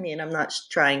I Mhm. mean, I'm not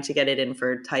trying to get it in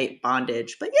for tight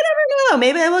bondage, but you never know.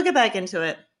 Maybe I will get back into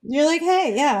it. You're like,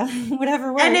 "Hey, yeah,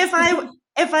 whatever And works."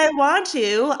 if I want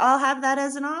to, I'll have that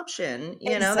as an option.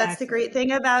 That's the great Exactly.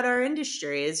 thing about our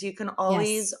industry is you can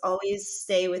Yes. always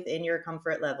stay within your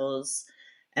comfort levels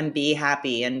and be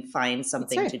happy and find That's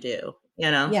something right. to do.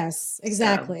 Yes, So,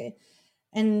 exactly.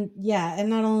 And, yeah, and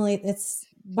not only it's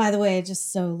by the way,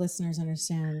 just so listeners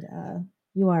understand,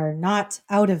 you are not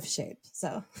out of shape,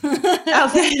 so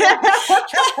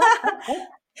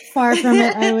far from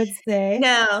it, I would say.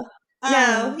 no,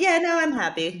 no, Um yeah, no, I'm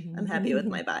happy. I'm happy with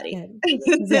my Mhm. body. Good.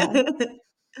 'Cause, yeah,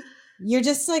 you're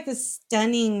just like a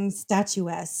stunning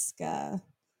statuesque, tan,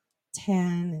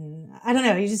 and I don't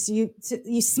know,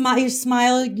 you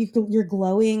smile, you're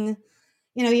glowing,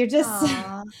 you're just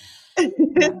Aw.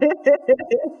 yeah,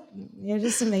 you're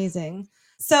just amazing.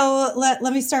 So let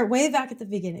me start way back at the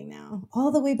beginning now,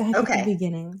 all the way back at the Okay,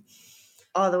 beginning.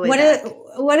 all the way What is back.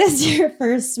 what is your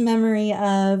first memory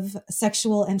of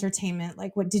sexual entertainment?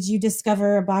 Like, what did you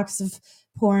discover a box of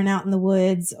porn out in the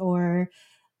woods, or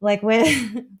like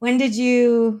when did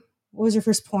you? What was your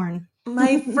first porn?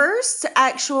 My first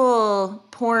actual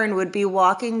porn would be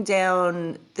walking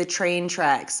down the train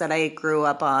tracks that I grew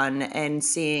up on and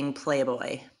seeing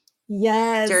Playboy.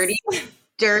 Dirty, Yes.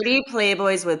 dirty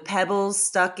Playboys with pebbles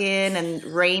stuck in and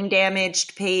rain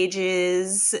damaged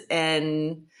pages.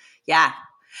 And yeah.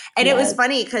 And it was Yes.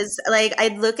 funny because, like,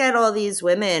 I'd look at all these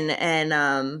women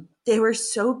and they were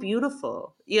so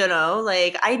beautiful, you know?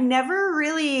 Like, I never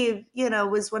really,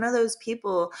 was one of those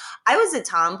people. I was a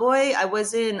tomboy. I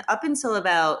wasn't, up until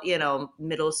about,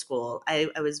 middle school. I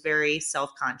was very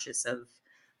self conscious of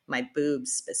my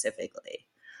boobs specifically.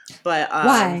 But,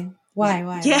 Why? Why?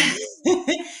 Why? yeah,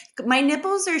 Why? my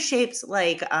nipples are shaped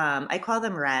like, I call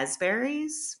them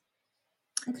raspberries.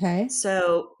 Okay.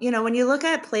 So, when you look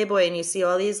at Playboy and you see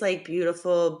all these like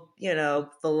beautiful,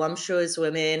 voluptuous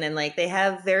women, and like they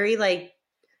have very like,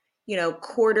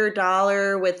 quarter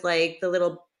dollar with like the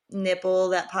little nipple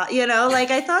that pop, like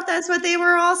I thought that's what they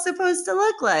were all supposed to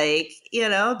look like, but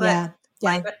Yeah.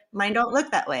 mine, Yeah. mine don't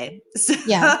look that way. So,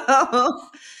 Yeah.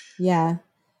 Yeah.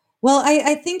 Well,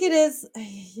 I think it is,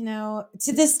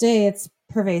 to this day, it's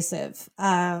pervasive.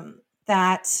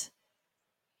 That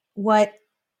what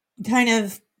kind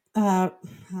of, I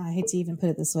hate to even put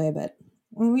it this way, but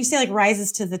when we say like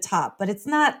rises to the top, but it's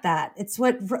not that. It's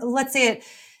what, let's say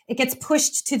it gets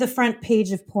pushed to the front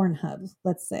page of Pornhub,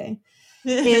 let's say,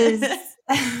 is,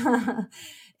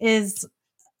 is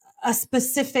a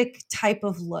specific type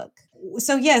of look.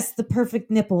 So yes, the perfect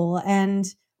nipple. And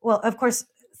well, of course,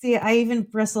 see, I even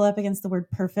bristle up against the word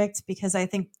perfect because I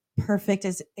think perfect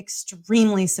is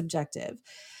extremely subjective.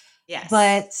 yes.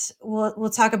 But we'll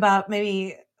talk about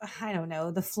maybe, I don't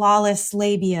know, the flawless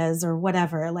labias or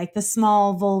whatever, like the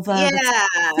small vulva that's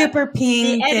Yeah. super The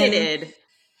pink and edited, the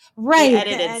right, the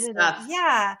edited edited. stuff.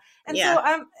 Yeah. And so Yeah.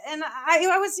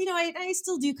 I was, I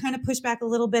still do kind of push back a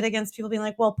little bit against people being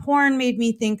like, well, porn made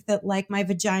me think that like my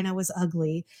vagina was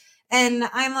ugly. And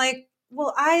I'm like,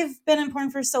 well, I've been in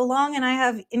porn for so long and I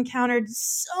have encountered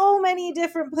so many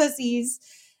different pussies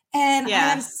and I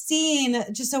have Yeah. seen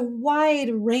just a wide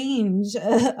range,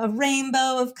 a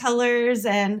rainbow of colors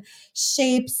and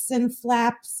shapes and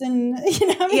flaps and I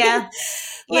mean, Yeah.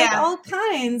 like Yeah. all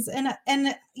kinds. And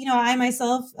I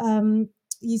myself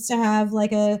used to have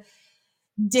like a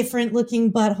different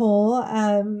looking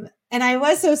butthole. And I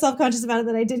was so self conscious about it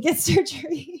that I did get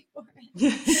surgery for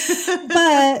it.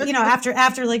 But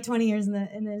after like 20 years in the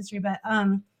industry, but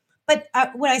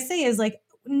what I say is like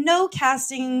no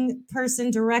casting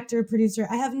person, director, producer,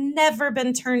 I have never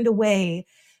been turned away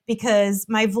because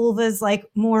my vulva is like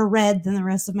more red than the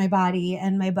rest of my body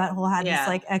and my butthole had this Yeah.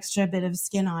 like extra bit of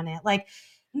skin on it. Like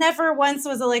never once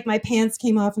was it like my pants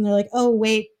came off and they're like, oh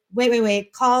wait,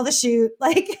 call the shoot.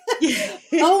 Like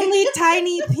only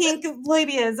tiny pink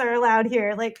labias are allowed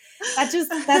here. Like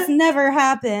that's never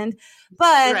happened.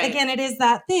 But Right. again, it is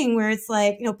that thing where it's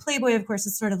like, Playboy, of course,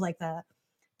 is sort of like the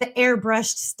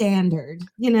airbrushed standard,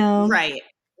 Right.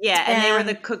 Yeah, and they were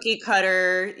the And cookie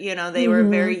cutter, they were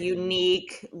very mhm,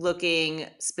 unique looking,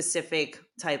 specific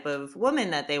type of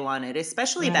woman that they wanted,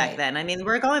 especially back right. then. I mean,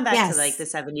 we're going back to like the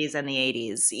Yes. 70s and the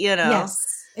 80s.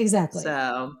 Yes, exactly.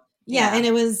 So, Yeah, and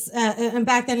yeah. it was, and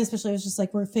back then especially, it was just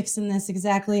like we're fixing this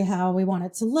exactly how we want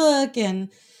it to look, and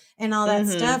all that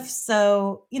stuff. Mhm.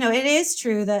 So it is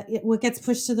true that what gets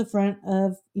pushed to the front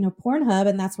of Pornhub,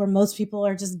 and that's where most people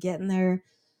are just getting their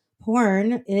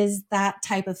porn is that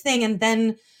type of thing, and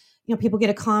then people get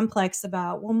a complex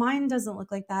about, well, mine doesn't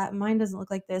look like that, mine doesn't look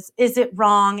like this. Is it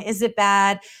wrong? Is it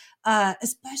bad?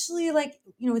 Especially like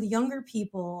with younger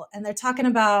people, and they're talking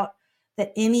about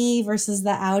the innie versus the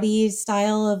outie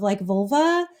style of like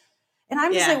vulva. And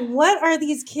I'm just like, Yeah. what are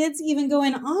these kids even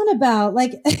going on about?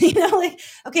 Like, like,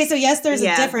 okay, so yes, there's a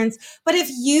Yeah. difference. But if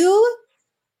you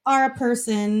are a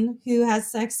person who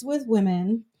has sex with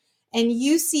women and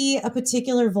you see a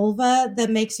particular vulva that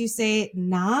makes you say,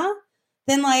 nah,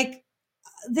 then like,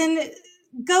 then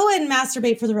go and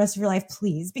masturbate for the rest of your life,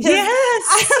 please. Because Yes.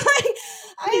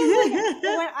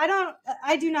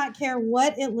 I do not care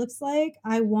what it looks like.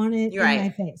 I want it You're in right.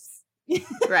 my face.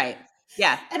 Right.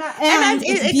 Yeah. And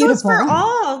it's It goes for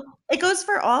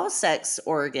beautiful. all sex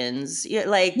organs. Yeah,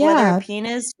 like whether a Yeah.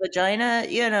 penis, vagina,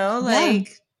 Yeah.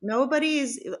 like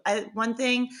nobody's one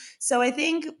thing. So I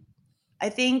think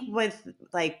with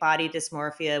like body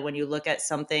dysmorphia, when you look at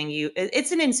something,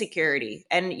 it's an insecurity,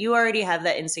 and you already have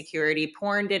that insecurity.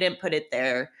 Porn didn't put it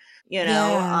there, you know.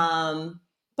 Yeah.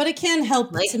 But it can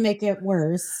help Like to make it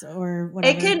worse or it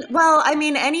whatever. can. Well, I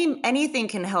mean, anything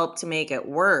can help to make it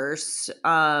worse.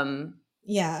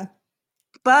 Yeah.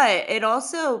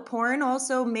 But porn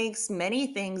also makes many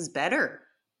things better,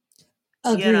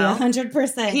 you Agree know?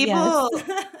 100%. Yes.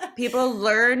 People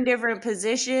learn different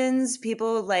positions,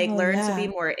 people like Oh, learn to be yeah.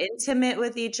 more intimate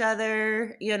with each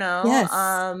other. Yes.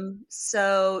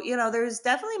 So, there's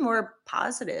definitely more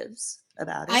positives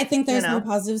about I it, think you there's more know?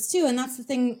 positives too. And that's the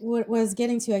thing, what was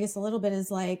getting to, I guess, a little bit is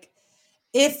like,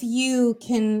 if you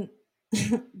can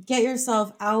get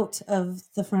yourself out of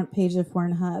the front page of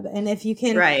Pornhub. And if you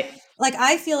can, Right. like,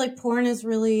 I feel like porn is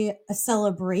really a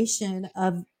celebration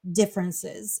of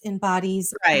differences in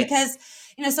bodies Right. because,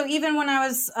 so even when I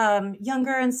was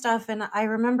younger and stuff, and I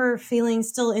remember feeling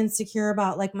still insecure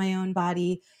about like my own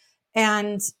body.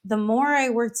 And the more I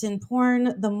worked in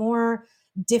porn, the more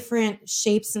different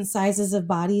shapes and sizes of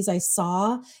bodies I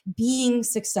saw being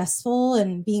successful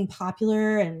and being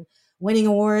popular and winning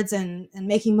awards and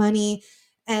making money.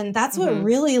 And that's what Mhm.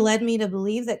 really led me to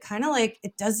believe that kind of like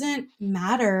it doesn't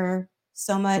matter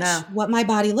so much No. what my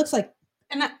body looks like.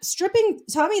 And stripping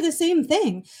taught me the same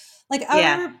thing. Like I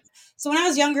Yeah. remember, so when I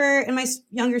was younger, in my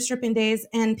younger stripping days,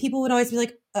 and people would always be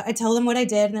like, I tell them what I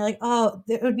did, and they're like, oh,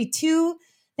 there would be two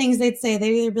things they'd say.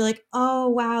 They'd either be like, oh,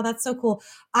 wow, that's so cool.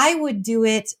 I would do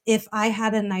it if I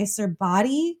had a nicer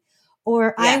body,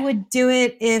 or I Yeah. would do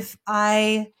it if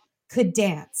I could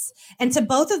dance. And to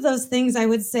both of those things, I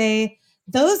would say,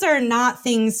 those are not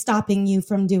things stopping you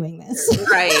from doing this.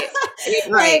 Right.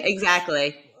 Right. like,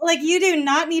 Exactly. like you do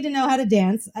not need to know how to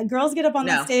dance. Girls get up on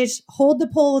the No. stage, hold the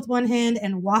pole with one hand,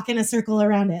 and walk in a circle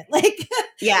around it. Like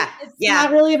Yeah. it's Yeah.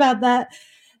 not really about that.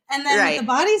 And then with Right. the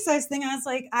body size thing, I was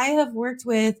like, I have worked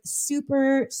with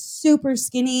super, super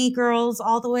skinny girls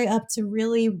all the way up to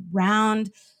really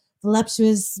round,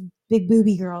 voluptuous, big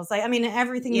booby girls. Like, I mean,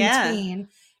 everything in Yeah. between.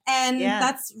 And Yeah.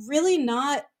 that's really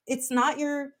not, it's not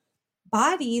your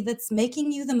body that's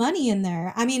making you the money in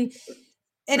there. I mean,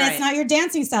 and it's Right. not your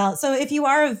dancing style. So if you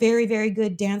are a very, very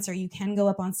good dancer, you can go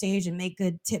up on stage and make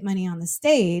good tip money on the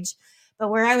stage. But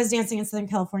where I was dancing in Southern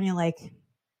California, like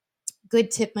good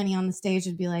tip money on the stage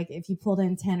would be like if you pulled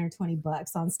in 10 or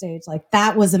 $20 on stage, like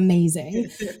that was amazing.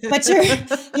 But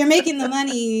you're making the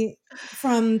money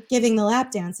from giving the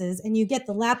lap dances, and you get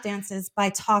the lap dances by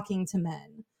talking to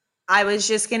men. I was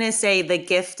just going to say the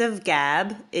gift of gab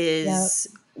Yep. is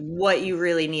what you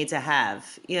really need to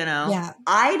have, you know. Yeah.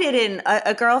 I didn't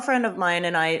a girlfriend of mine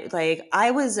and I like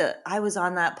I was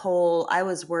on that pole, I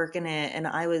was working it and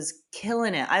I was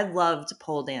killing it. I loved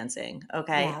pole dancing,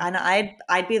 okay? Yeah. And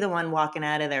I'd be the one walking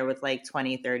out of there with like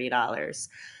 20, $30.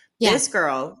 Yeah. This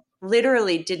girl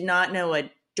literally did not know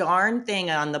a darn thing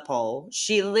on the pole.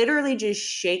 She literally just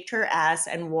shaked her ass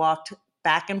and walked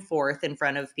back and forth in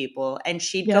front of people, and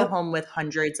she'd go Yep. home with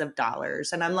hundreds of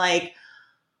dollars. And I'm like,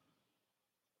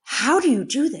 how do you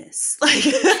do this? Like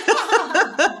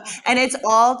and it's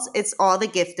all the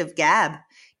gift of gab.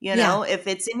 You Yeah. know,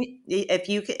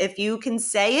 if you can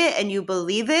say it and you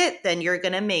believe it, then you're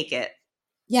going to make it.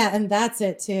 Yeah, and that's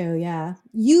it too. Yeah.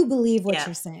 You believe what Yeah.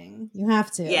 you're saying. You have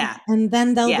to. Yeah. And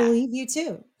then they'll Yeah. believe you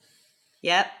too.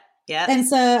 Yep. Yep. And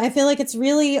so I feel like it's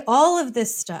really all of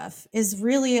this stuff is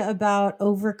really about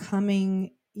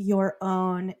overcoming your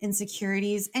own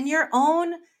insecurities and your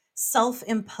own self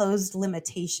imposed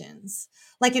limitations.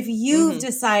 Like if you've Mhm.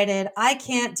 decided, I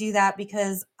can't do that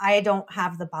because I don't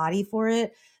have the body for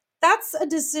it, that's a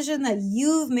decision that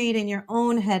you've made in your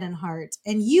own head and heart,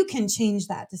 and you can change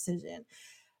that decision.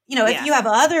 If Yeah. you have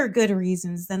other good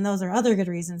reasons, then those are other good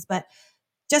reasons. But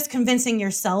just convincing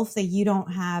yourself that you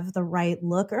don't have the right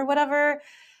look or whatever,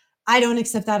 I don't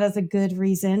accept that as a good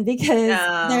reason because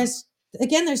No. there's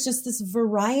just this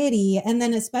variety. And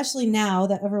then, especially now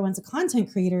that everyone's a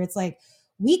content creator, it's like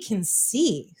we can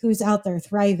see who's out there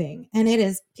thriving, and it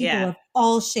is people Yeah. of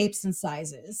all shapes and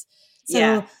sizes.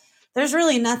 Yeah. So, there's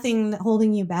really nothing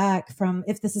holding you back from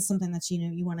if this is something that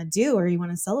you want to do or you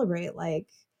want to celebrate. Like,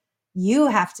 you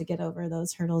have to get over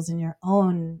those hurdles in your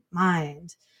own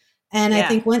mind. And I Yeah.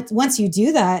 think once you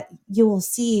do that, you will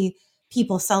see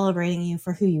people celebrating you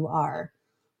for who you are.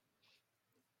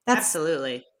 That's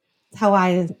Absolutely. how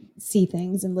I see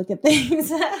things and look at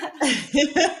things.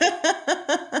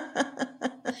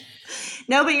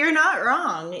 No, but you're not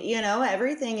wrong. You know,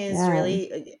 everything is Yeah.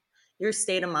 really your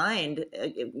state of mind,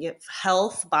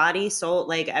 health, body, soul,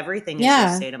 like everything is your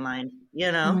Yeah. state of mind, Oh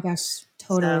my know? gosh, So,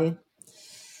 totally.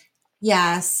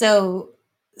 Yeah, so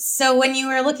when you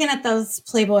were looking at those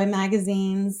Playboy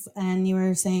magazines and you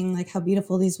were saying like how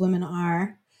beautiful these women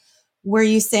are, were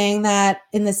you saying that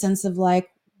in the sense of like,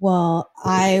 well,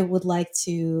 I would like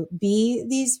to be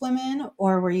these women,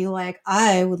 or were you like,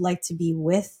 I would like to be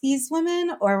with these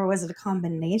women, or was it a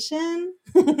combination?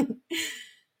 it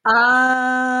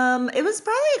was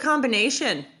probably a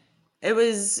combination. It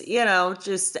was, you know,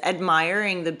 just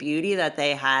admiring the beauty that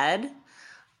they had.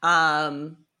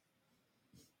 Um,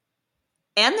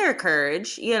 and their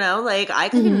courage, you know, like I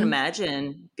couldn't Hmm.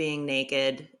 imagine being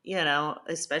naked, you know,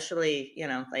 especially, you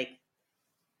know, like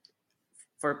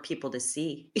for people to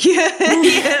see. Like,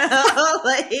 yeah.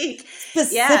 So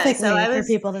Specifically I for was,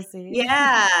 people to see.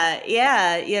 yeah,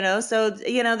 yeah, so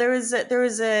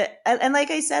and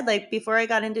like I said, like before I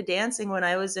got into dancing, when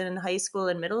I was in high school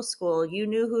and middle school, you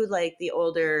knew who like the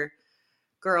older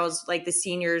girls, like the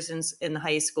seniors in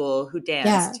high school who Yeah.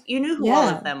 danced. You knew who all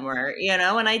of Yeah. them were,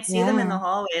 and I'd see them in the Yeah.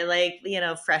 hallway,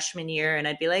 like, freshman year, and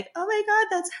I'd be like, oh my God,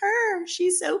 that's her.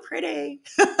 She's so pretty.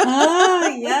 Ah,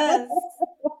 yes.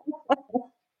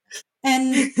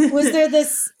 And was there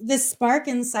this spark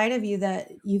inside of you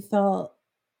that you felt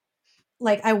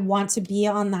like, I want to be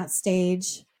on that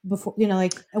stage before,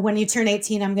 like when you turn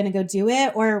 18, I'm going to go do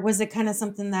it? Or was it kind of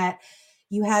something that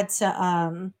you had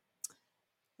to,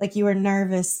 like you were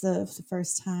nervous the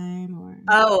first time, or?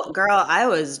 Oh, girl,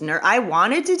 I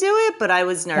wanted to do it, but I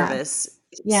was Yeah. nervous.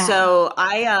 Yeah. So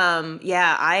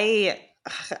yeah,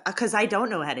 because I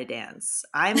don't know how to dance.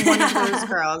 I'm one of those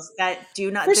girls that do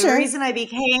not. For The sure. reason I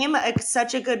became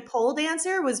such a good pole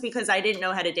dancer was because I didn't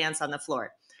know how to dance on the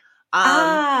floor. Um,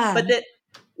 Ah, but the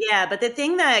Yeah, but the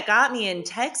thing that got me in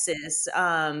Texas,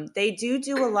 they do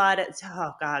a lot of,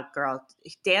 oh God, girl,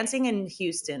 dancing in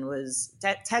Houston was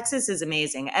Texas is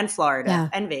amazing, and Florida yeah.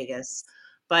 and Vegas.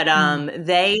 But Mm.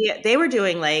 they were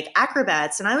doing like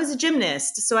acrobats, and I was a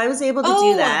gymnast, so I was able to do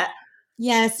Oh, that.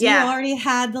 yes, you Yeah, already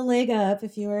had the leg up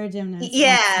if you were a gymnast. That's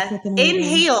yeah, freaking in amazing.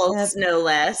 heels, Yep. no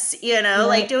less. Like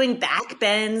Yep. doing back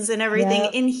bends and everything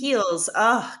Yep. in heels.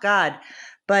 Oh God,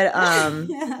 but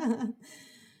Yeah.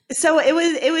 so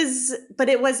but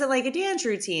it wasn't like a dance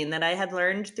routine that I had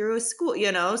learned through a school.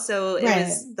 So it Right.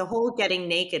 was the whole getting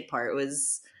naked part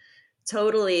was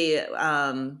totally,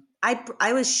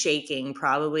 I was shaking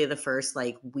probably the first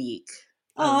like week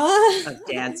of Aw.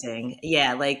 dancing.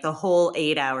 Yeah, like the whole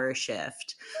 8-hour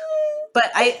shift.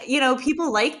 But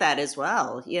people like that as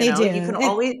well. They do. You can It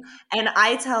always, and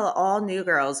I tell all new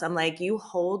girls, I'm like, you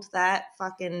hold that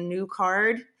fucking new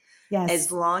card as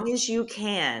yes. long as you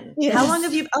can. How long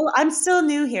have Yes. you? Oh, I'm still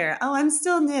new here. Oh, I'm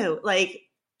still new. Like,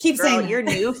 Keep girl, saying you're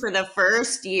that. new for the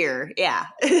first year. Yeah.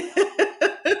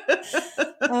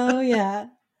 Oh, yeah.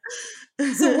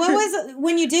 So what was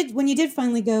when you did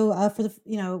finally go, for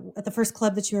the, at the first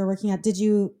club that you were working at,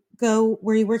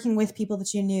 were you working with people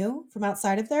that you knew from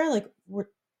outside of there? Like,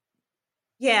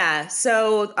 Yeah.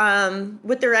 So,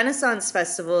 with the Renaissance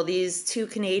Festival, these two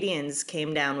Canadians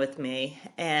came down with me,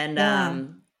 and yeah.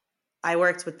 I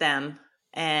worked with them.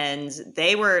 And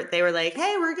they were like,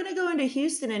 "Hey, we're gonna go into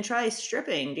Houston and try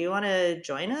stripping. Do you want to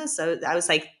join us?" So I was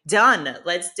like, "Done.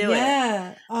 Let's do it."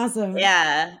 Yeah. Awesome.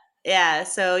 Yeah. Yeah.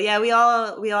 So yeah, we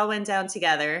all went down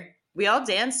together. We all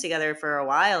danced together for a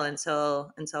while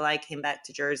until I came back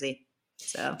to Jersey.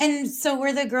 So And so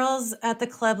were the girls at the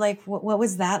club like, what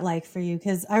was that like for you?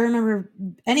 Because I remember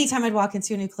anytime I'd walk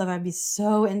into a new club, I'd be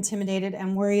so intimidated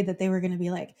and worried that they were going to be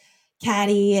like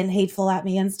catty and hateful at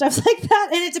me and stuff like that.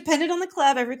 And it depended on the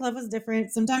club. Every club was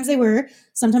different. Sometimes they were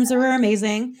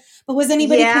amazing. But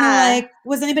yeah.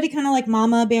 was anybody kind of like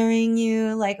mama bearing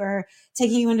you, like, or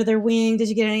taking you under their wing? Did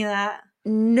you get any of that?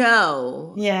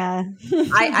 No. Yeah.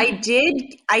 I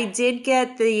did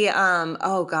get the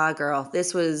oh God, girl.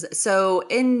 This was so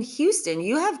in Houston,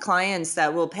 you have clients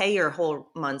that will pay your whole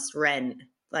month's rent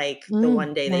like the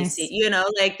one day they see, Nice.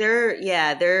 like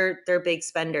they're big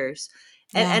spenders.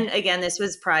 And, Yeah. and again, this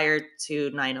was prior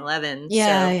to 9/11.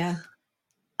 Yeah. So Yeah.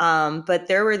 but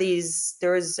there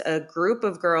was a group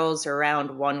of girls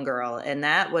around one girl, and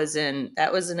that wasn't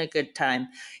a good time.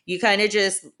 You kind of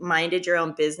just minded your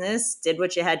own business, did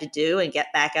what you had to do, and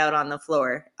get back out on the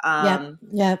floor. Yep.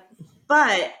 Yep.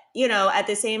 But at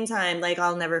the same time, like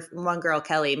I'll never one girl,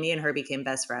 Kelly, me and her became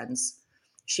best friends.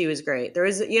 She was great. There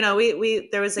was, we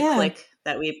there was a Yeah. clique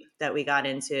that we got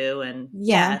into, and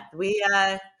Yeah.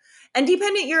 yeah, and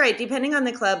you're right, depending on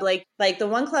the club, like the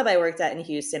one club I worked at in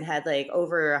Houston had like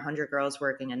over 100 girls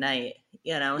working a night, so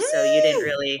you didn't Mm.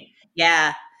 really,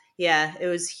 yeah, yeah, it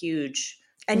was huge.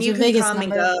 And There's you your can Vegas come and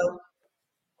number. go.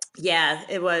 Yeah,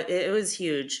 it was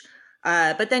huge.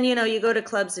 But then you go to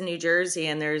clubs in New Jersey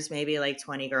and there's maybe like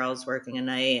 20 girls working a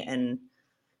night, and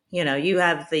you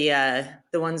have the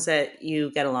ones that you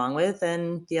get along with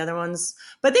and the other ones,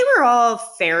 but they were all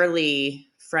fairly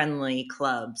friendly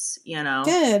clubs.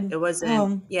 Good. It wasn't.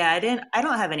 Oh, Yeah, I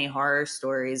don't have any horror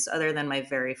stories other than my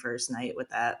very first night with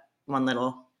that one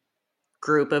little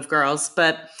group of girls.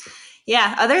 But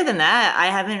yeah, other than that, I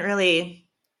haven't really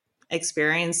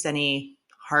experienced any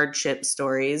hardship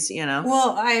stories.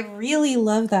 well, I really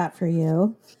love that for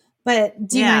you. But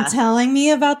do you mind Yeah. telling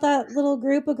me about that little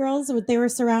group of girls? What they were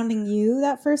surrounding you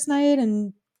that first night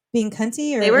and being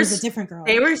cunty, or They it were was a different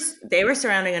they girl? were they were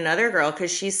surrounding another girl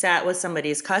because she sat with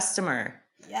somebody's customer.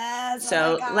 Yes.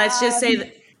 Oh my So let's just God.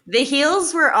 say the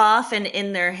heels were off and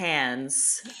in their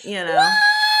hands, you know?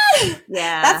 That's Yeah,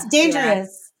 yeah.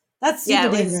 dangerous. That's Yeah,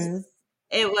 super dangerous.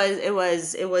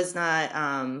 it was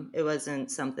not, it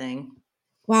wasn't something.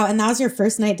 Wow. And that was your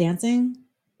first night dancing?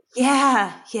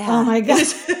 Yeah, Oh yeah. my It God.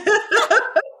 was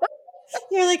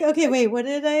You're like, okay, wait, what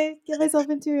did I get myself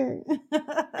into here?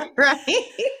 right?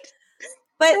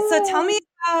 But so tell me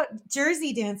about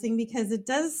Jersey dancing because it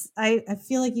does, I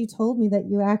feel like you told me that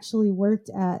you actually worked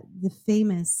at the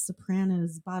famous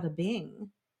Sopranos Bada Bing.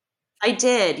 I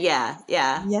did, yeah,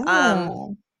 yeah. Yeah.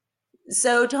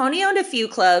 So Tony owned a few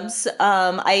clubs.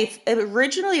 I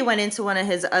originally went into one of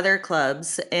his other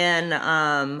clubs, and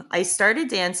I started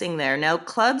dancing there. Now,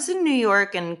 clubs in New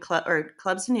York and or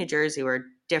clubs in New Jersey were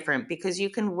different because you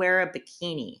can wear a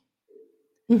bikini,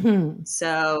 Hmm.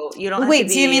 so you don't have to Wait,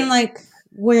 do you be. mean like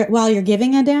where while you're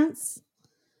giving a dance?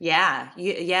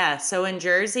 Yeah. So in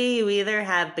Jersey, you either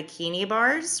have bikini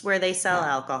bars where they sell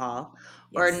Yeah. alcohol,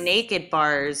 or Yes. naked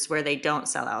bars where they don't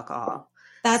sell alcohol.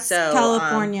 That's So,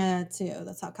 California too.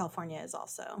 That's how California is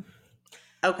also.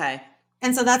 okay,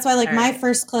 And so that's why like all my right,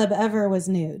 first club ever was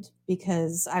nude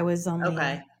because I was only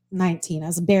okay, 19. I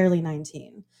was barely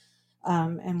 19.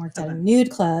 And worked at a okay, nude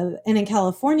club. And in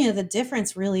California, the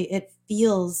difference really, it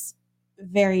feels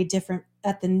very different.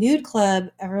 At the nude club,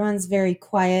 everyone's very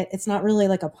quiet. It's not really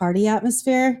like a party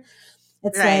atmosphere.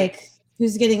 It's right. like,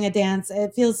 who's getting a dance?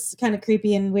 It feels kind of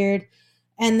creepy and weird.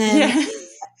 And then,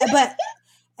 Yeah. but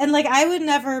and like I would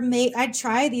never make I'd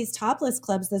try these topless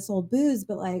clubs that sold booze,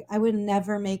 but like I would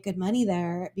never make good money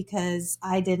there because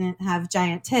I didn't have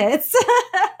giant tits.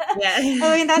 Yeah.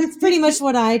 I mean, that's pretty much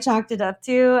what I chalked it up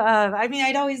to. I mean,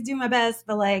 I'd always do my best,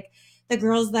 but like the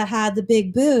girls that had the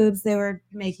big boobs, they were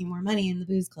making more money in the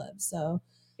booze clubs. So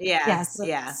Yeah, yes,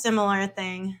 yeah. similar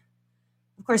thing.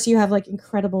 Of course, you have like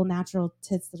incredible natural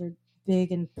tits that are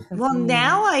big and Well, perky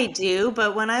now and I do,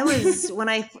 but when I was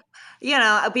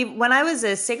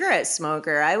a cigarette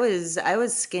smoker, I was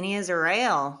skinny as a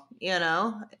rail, you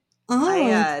know.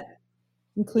 I oh,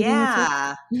 including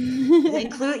the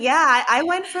tits. yeah. I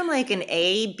went from like an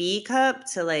A B cup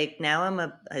to like now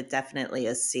I'm definitely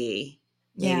a C,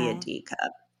 maybe a Yeah. D cup.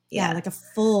 Yeah, Yeah. like a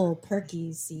full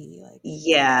perky C, like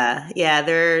Yeah,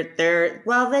 they're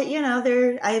well that you know,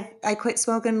 I quit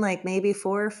smoking like maybe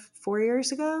 4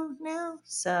 years ago now.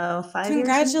 So 5 years now.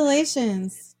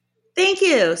 congratulations. Thank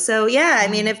you. So yeah, I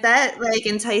mean Wow. if that like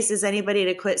entices anybody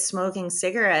to quit smoking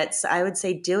cigarettes, I would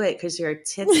say do it because your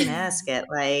tits and ass get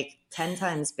like 10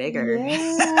 times bigger.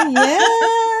 Yeah, yeah.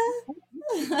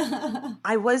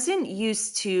 I wasn't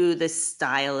used to the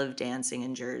style of dancing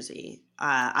in Jersey.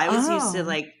 I was used to Oh,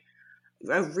 like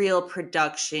a real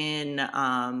production.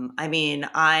 I mean,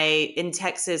 I in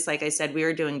Texas, like I said, we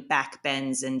were doing back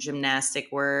bends and gymnastic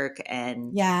work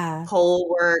and yeah. pole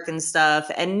work and stuff.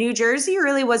 And New Jersey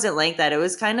really wasn't like that. It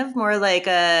was kind of more like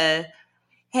a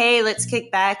hey, let's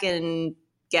kick back and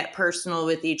get personal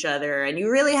with each other. And you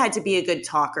really had to be a good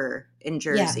talker in Yeah.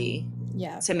 Jersey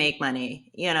Yeah. to make money,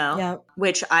 you know, Yep.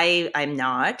 which I'm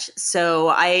not. So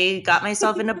I got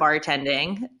myself into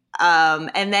bartending.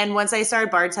 And then once I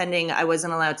started bartending, I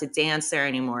wasn't allowed to dance there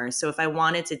anymore. So if I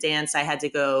wanted to dance, I had to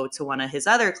go to one of his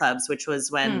other clubs, which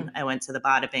was when Hmm. I went to the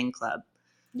Bada Bing Club.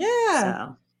 Yeah.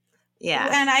 So yeah.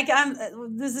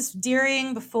 And was this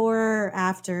during, before,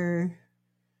 after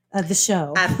the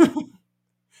show? Af-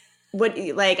 what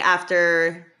like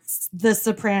after The oh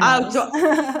Sopranos.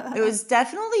 it was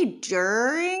definitely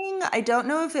during. I don't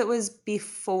know if it was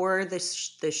before the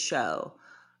show.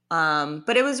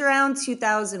 But it was around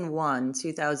 2001,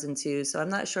 2002, so I'm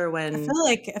not sure when.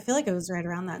 I feel like it was right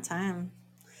around that time.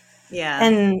 Yeah.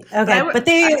 And But okay, but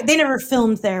I they never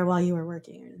filmed there while you were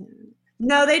working or anything.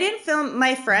 no, they didn't film.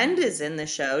 My friend is in the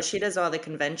show. She does all the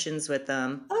conventions with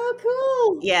them. Oh,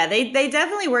 cool. Yeah, they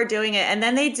definitely were doing it. And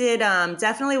then they did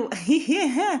definitely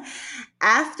yeah.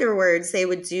 Afterwards they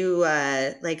would do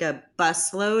like a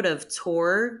busload of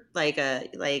tour, like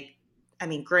I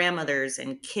mean grandmothers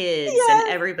and kids and Yes,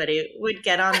 everybody would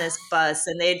get on this bus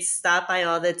and they'd stop by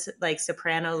all the like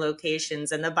soprano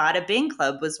locations and the Bada Bing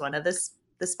Club was one of the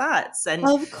spots. And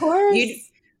of you'd course.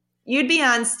 you'd be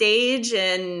on stage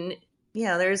and you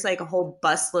know there's like a whole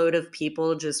busload of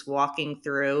people just walking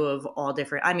through of all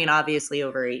different, I mean obviously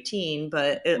over 18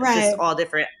 but just Right. all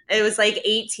different, it was like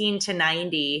 18 to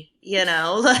 90, you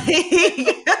know,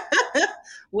 like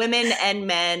women and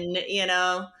men, you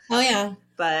know. Oh yeah.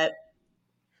 but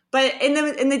but in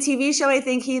the TV show I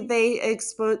think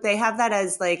they have that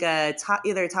as like a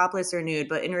either topless or nude,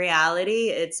 but in reality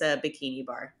it's a bikini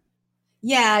bar.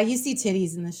 Yeah, you see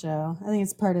titties in the show. I think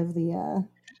it's part of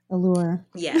allure.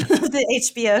 Yeah. The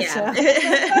HBO Yeah. show.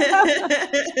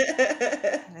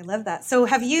 I love that. So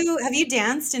have you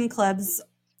danced in clubs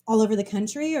all over the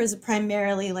country, or is it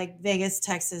primarily like Vegas,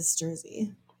 Texas,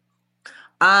 Jersey?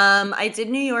 I did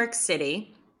New York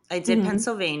City. I did Mhm.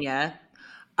 Pennsylvania.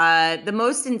 The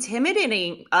most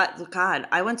intimidating, God,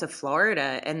 I went to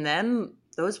Florida, and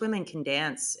those women can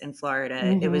dance in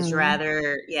Florida. It was Mhm.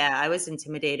 rather, yeah, I was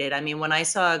intimidated. I mean, when I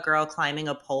saw a girl climbing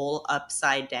a pole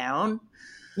upside down,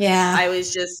 Yeah. I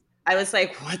was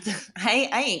like, what the,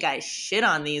 I ain't got shit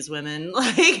on these women.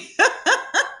 Like,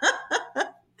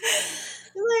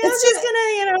 I'm It's just just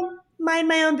gonna, mind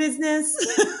my own business.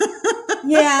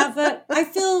 yeah, but I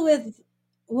feel with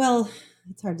well,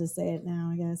 it's hard to say it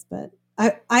now, I guess, but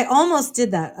I almost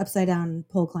did that upside down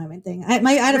pole climbing thing. I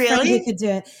had a friend who Really? could do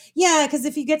it. Yeah, because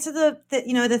if you get to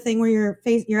the thing where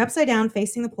you're upside down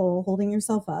facing the pole, holding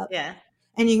yourself up, Yeah.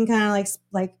 and you can kind of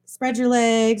like spread your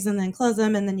legs and then close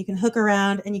them, and then you can hook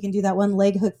around and you can do that one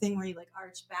leg hook thing where you like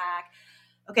arch back.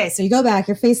 Okay, so you go back,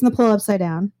 you're facing the pole upside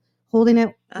down, holding it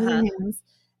with your Uh-huh. hands,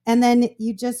 and then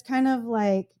you just kind of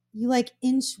like you like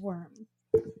inchworm.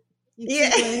 You Yeah.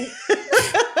 keep like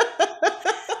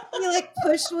you like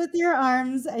push with your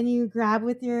arms and you grab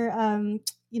with your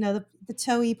the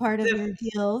toey part of The- your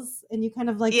heels and you kind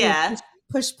of like do a yeah.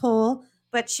 push pull.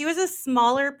 But she was a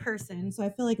smaller person, so I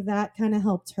feel like that kind of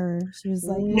helped her. She was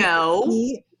like more No.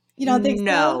 petite. You don't think so?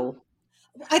 No.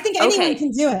 I think anyone Okay.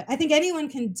 can do it. I think anyone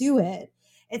can do it.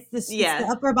 It's the Yeah.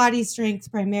 upper body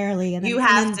strength primarily, and You then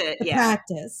have to. the Yeah.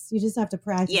 practice. You just have to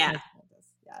practice, Yeah. practice,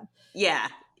 practice. Yeah. Yeah.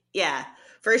 Yeah.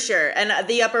 For sure. And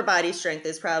the upper body strength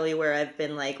is probably where I've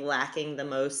been like lacking the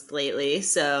most lately.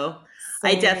 So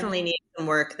I Same. definitely need some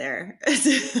work there.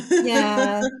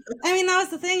 Yeah. I mean, that was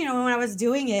the thing, when I was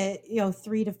doing it,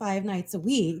 3 to 5 nights a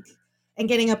week and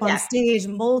getting up on Yeah. stage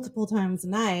multiple times a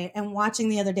night and watching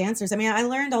the other dancers. I mean, I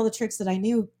learned all the tricks that I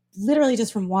knew literally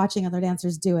just from watching other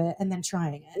dancers do it and then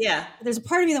trying it. Yeah. But there's a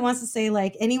part of me that wants to say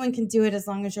like anyone can do it as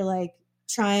long as you're like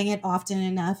trying it often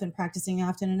enough and practicing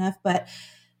often enough. But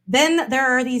then there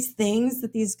are these things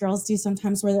that these girls do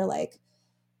sometimes where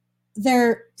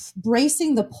they're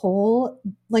bracing the pole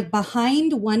like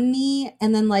behind one knee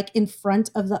and then like in front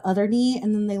of the other knee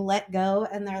and then they let go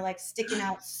and they're like sticking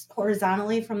out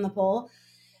horizontally from the pole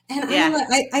and I don't Yeah. know,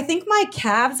 I think my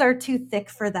calves are too thick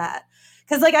for that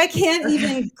because like I can't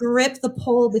even grip the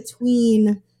pole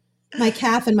between my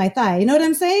calf and my thigh, you know what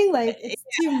I'm saying, like it's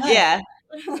too much. Yeah.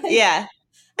 like Yeah.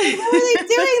 I'm like, how are they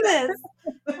doing this?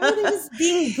 How are they just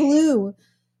being glue?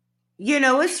 You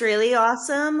know what's really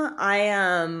awesome?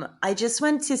 I just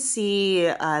went to see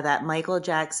that Michael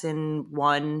Jackson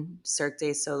one Cirque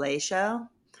du Soleil show,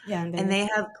 Yeah, in and Vegas.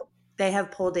 they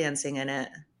have pole dancing in it,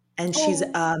 and she's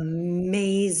Oh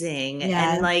amazing.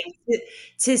 yeah, And like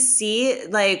to see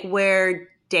like where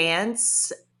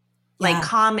dance, like yeah.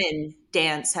 common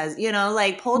dance has,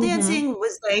 like pole Hmm. dancing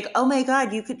was like, oh my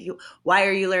God, why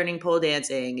are you learning pole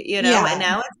dancing? And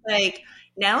Yeah.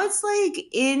 now it's like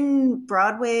in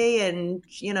Broadway and,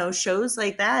 shows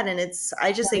like that. And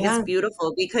I just think it's Yeah.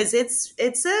 beautiful because it's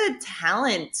a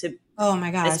talent to, Oh my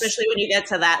gosh. especially when you get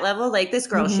to that level. Like this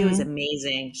girl, she was Mhm.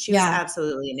 amazing. She was Yeah.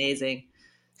 absolutely amazing.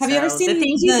 Have you ever So the seen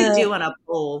things you could do on a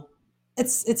pole.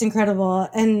 it's incredible,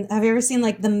 and have you ever seen,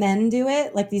 like, the men do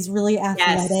it? Like, these really Yes.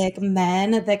 athletic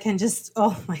men that can just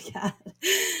oh my god.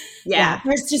 Yeah,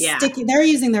 Yeah. Yeah. they're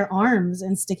using their arms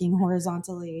and sticking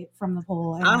horizontally from the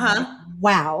pole, and I'm like, Uh-huh.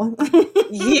 "Wow."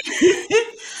 Yeah.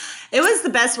 It was the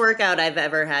best workout I've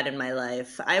ever had in my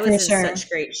life. I For was in sure. such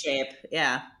great shape.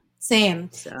 Yeah. Same.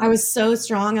 I So, was so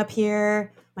strong up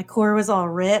here. My core was all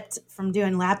ripped from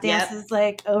doing lap yep. dances,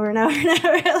 like, over and over and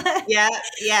over, like Yeah.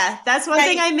 Yeah. That's one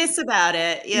thing yeah. I miss about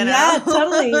it, you Yeah,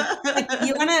 totally. know? Like,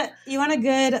 you want a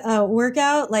good,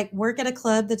 workout, like, work at a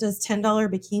club that does $10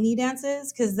 bikini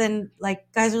dances, because then, like,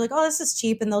 guys are like, "Oh, this is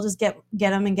cheap," and they'll just get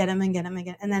them and get them and get them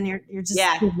again, and then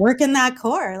Yeah. you're working that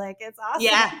core, like, it's awesome.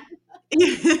 Yeah.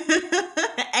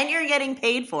 And you're getting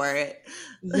paid for it.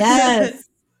 Yes,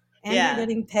 and you're Yeah.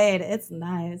 getting paid, it's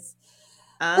nice.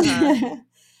 Uh-huh.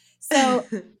 So,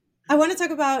 I wanna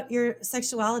talk about your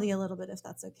sexuality a little bit, if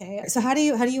that's okay. So how do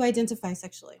you identify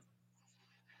sexually?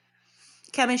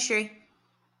 Chemistry.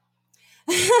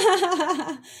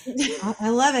 I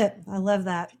love it. I love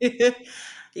that.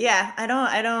 Yeah, I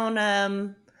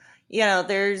don't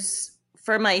there's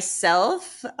for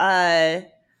myself, well,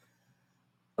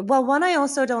 one, I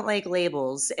also don't like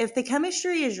labels. If the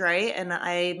chemistry is right and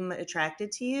I'm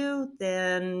attracted to you,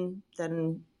 then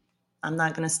I'm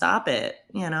not going to stop it.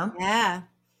 Yeah.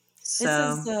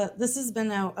 So, This has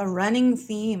been a running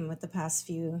theme with the past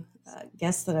few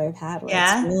guests that I've had where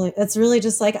Yeah. it's really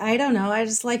just like, I don't know, I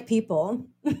just like people.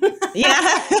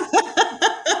 Yeah.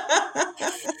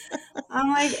 I'm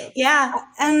like, Yeah.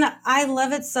 and I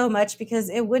love it so much because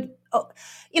it would, oh,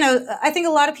 you know, I think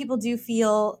a lot of people do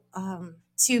feel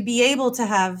to be able to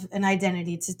have an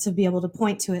identity, to be able to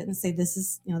point to it and say, this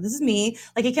is, you know, this is me.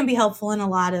 Like it can be helpful in a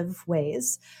lot of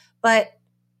ways. But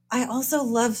I also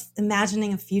love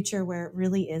imagining a future where it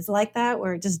really is like that,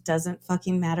 where it just doesn't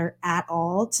fucking matter at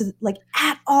all, to like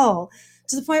at all,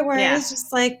 to the point where it Yeah. is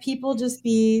just like people just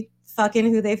be fucking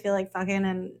who they feel like fucking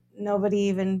and nobody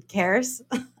even cares.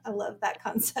 I love that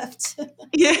concept.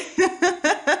 Yeah.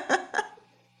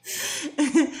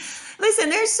 Listen,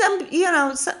 there's some,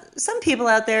 some people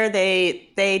out there,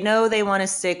 they know they want to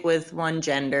stick with one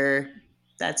gender.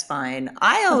 That's fine.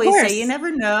 I Of always say course. you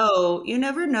never know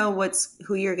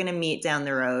who you're going to meet down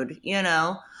the road, you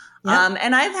know? Yep.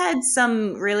 And I've had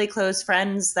some really close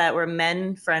friends that were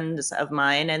men friends of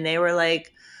mine, and they were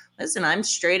like, listen, I'm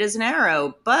straight as an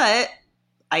arrow, but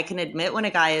I can admit when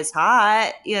a guy is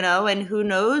hot, and who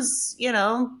knows,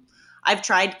 I've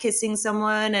tried kissing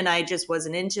someone and I just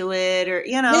wasn't into it, or,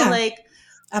 Yeah, like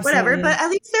whatever, but absolutely. at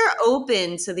least they're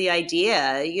open to the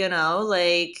idea,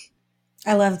 like,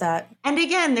 I love that. and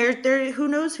again, they're who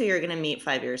knows who you're going to meet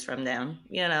 5 years from now,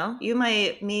 you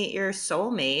might meet your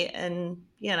soulmate and,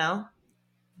 Yeah.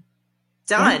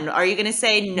 done. Are you going to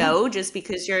say Yeah. no just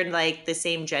because you're like the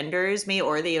same gender as me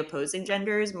or the opposing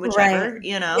genders, Right. whichever,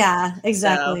 Yeah, So,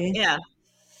 exactly. yeah.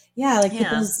 Yeah, like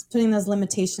Yeah. putting those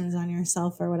limitations on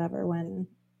yourself or whatever when,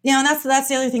 you know, and that's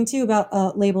the other thing too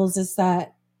about labels is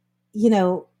that, you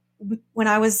know, when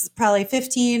I was probably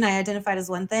 15, I identified as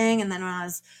one thing, and then when I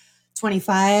was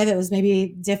 25, it was maybe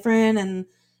different. And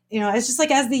you know, it's just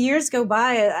like as the years go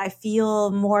by, I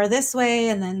feel more this way,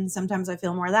 and then sometimes I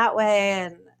feel more that way.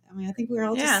 And I mean, I think we're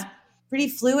all just Yeah. pretty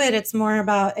fluid. It's more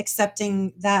about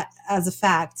accepting that as a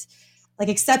fact, like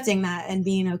accepting that and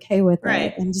being okay with it,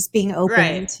 Right. and just being Right.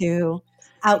 open to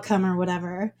outcome or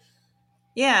whatever.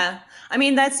 Yeah. I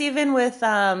mean, that's even with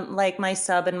like my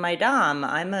sub and my dom.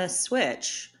 I'm a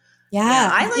switch. Yeah, Yeah,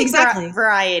 I like exactly.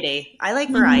 variety. I like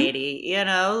Hmm. variety,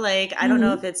 like I don't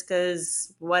know if Hmm. it's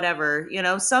cuz whatever,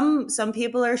 some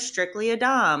people are strictly a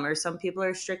dom or some people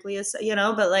are strictly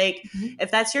but like Hmm. if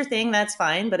that's your thing, that's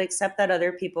fine, but accept that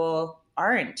other people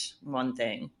aren't one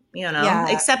thing, Yeah,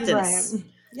 right. acceptance.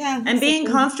 Yeah, And being accepting.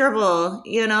 comfortable,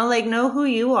 like know who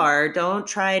you are. Don't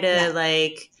try Yeah, to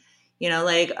like,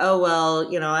 like, oh well,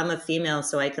 I'm a female,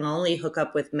 so I can only hook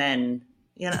up with men.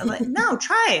 Like no,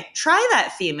 try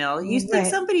that female. You think right.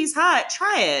 somebody's hot,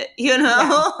 try it.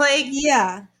 Yeah. Like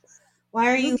Yeah.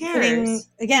 Why are who you putting, cares?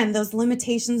 again, those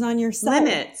limitations on yourself?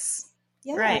 Limits.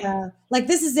 Right. Yeah. Like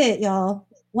this is it, y'all.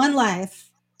 One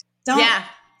life. Don't, Yeah.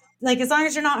 like, as long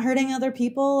as you're not hurting other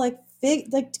people, like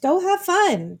like go have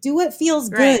fun. Do what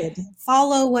feels Right. good.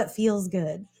 Follow what feels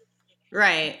good.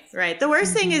 Right. Right. The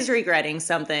worst thing Mhm. is regretting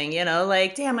something,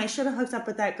 like, damn, I should have hooked up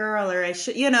with that girl or I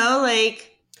should, like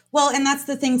Well, and that's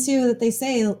the thing too that they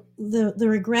say, the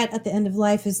regret at the end of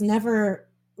life is never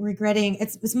regretting.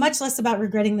 It's much less about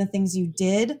regretting the things you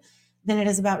did than it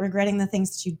is about regretting the things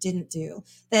that you didn't do,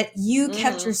 that you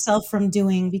kept mhm. yourself from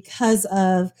doing because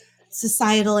of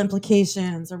societal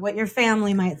implications or what your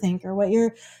family might think or what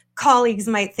your colleagues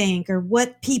might think or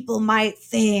what people might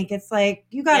think. It's like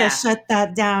you got to Yeah. shut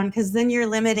that down, because then you're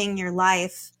limiting your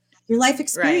life Right.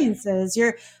 experiences,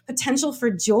 your potential for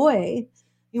joy.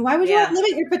 Why would you want to Yeah.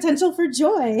 limit your potential for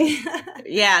joy?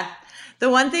 Yeah. The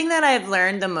one thing that I've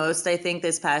learned the most, I think,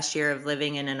 this past year of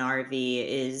living in an RV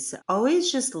is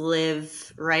always just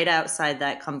live right outside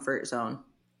that comfort zone.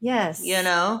 You Yes.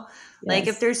 know, like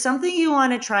if Yes. there's something you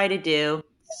want to try to do,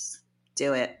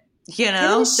 do it. Give it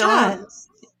a shot. Don't,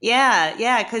 yeah,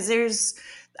 yeah. Cause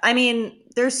I mean,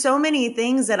 there's so many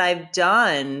things that I've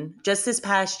done just this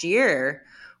past year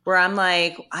where I'm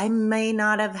like, I may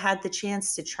not have had the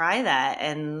chance to try that.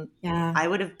 And Yeah. I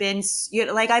would have been,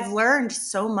 like, I've learned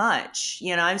so much.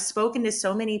 I've spoken to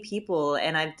so many people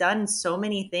and I've done so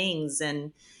many things.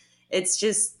 And it's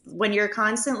just when you're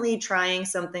constantly trying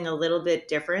something a little bit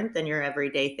different than your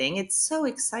everyday thing, it's so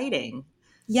exciting.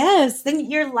 Yes. Then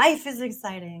your life is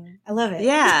exciting. I love it.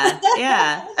 Yeah,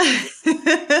 yeah.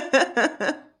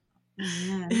 Oh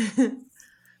man.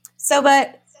 So,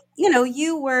 but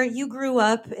you grew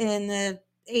up in the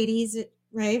 80s,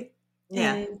 right?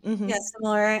 Yeah. And yeah, Mhm.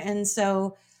 similar. And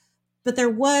so, but there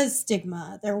was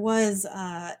stigma, there was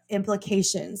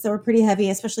implications that were pretty heavy,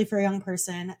 especially for a young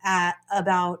person,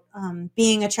 about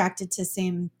being attracted to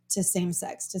same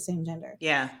sex, to same gender.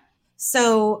 Yeah.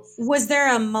 So, was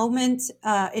there a moment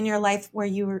in your life where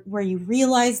you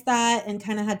realized that and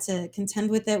kind of had to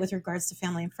contend with it with regards to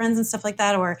family and friends and stuff like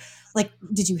that, or like,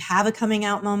 did you have a coming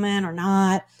out moment or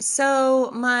not?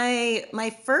 So my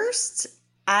first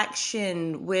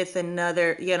action with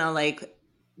another, like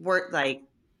work, like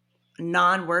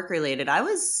non-work related,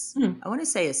 Hmm. I want to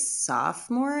say a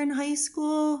sophomore in high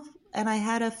school, and I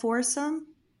had a foursome.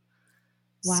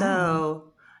 Wow, So,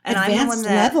 and I'm the one advanced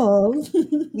that,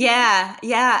 level. yeah,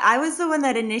 yeah, I was the one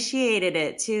that initiated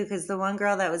it too, because the one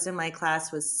girl that was in my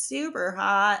class was super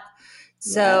hot.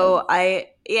 Yes. So I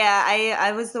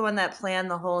was the one that planned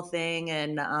the whole thing,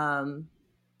 and it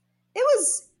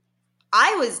was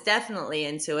I was definitely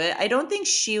into it. I don't think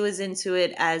she was into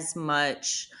it as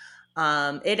much.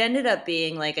 It ended up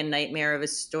being like a nightmare of a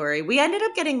story. We ended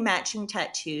up getting matching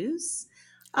tattoos,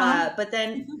 Oh. but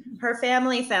then her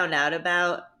family found out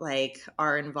about like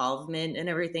our involvement and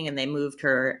everything, and they moved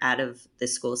her out of the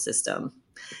school system.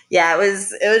 Yeah, it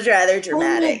was rather Oh my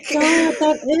dramatic. God,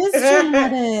 that is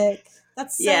dramatic.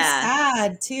 That's so Yeah,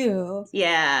 sad too.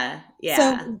 yeah, yeah.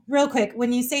 So, real quick,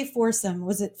 when you say foursome,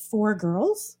 was it four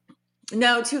girls?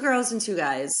 No, two girls and two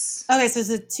guys. Okay, so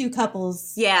it's two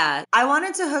couples. Yeah, I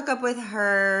wanted to hook up with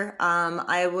her.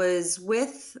 I was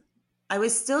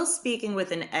still speaking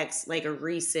with an ex, like a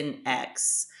recent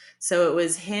ex. So it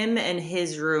was him and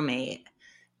his roommate.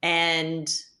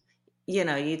 And,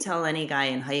 you tell any guy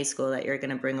in high school that you're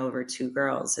going to bring over two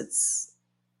girls.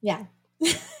 Yeah,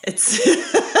 It's,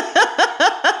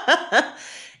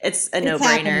 it's a no it's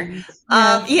brainer. happening.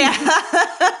 Yeah.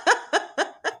 Yeah.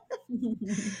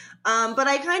 But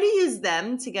I kind of used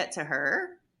them to get to her,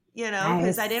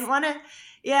 because I didn't Nice. want to,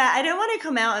 yeah, I didn't want to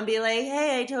come out and be like,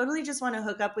 hey, I totally just want to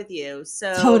hook up with you.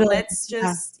 So Totally. let's Yeah.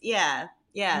 just, yeah,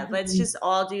 let's Mhm. just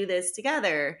all do this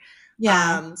together.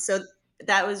 Yeah. So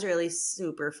that was really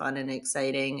super fun and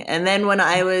exciting. And then when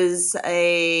I was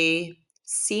a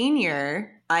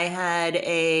senior,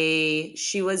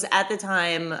 she was at the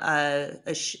time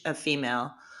a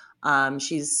female.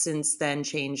 She's since then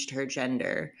changed her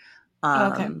gender.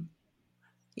 Okay. Um,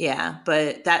 yeah,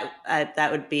 but that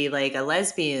would be like a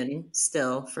lesbian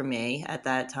still for me at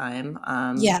that time.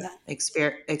 Yeah.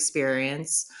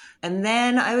 Experience. And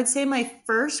then I would say my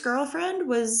first girlfriend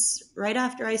was right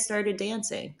after I started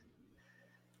dancing.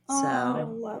 Oh, I So,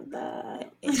 love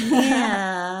that.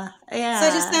 yeah, So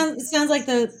yeah. it sounds like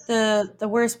the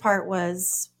worst part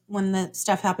was when the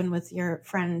stuff happened with your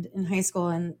friend in high school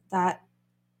and that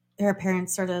her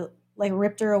parents sort of like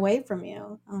ripped her away from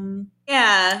you. I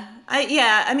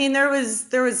mean there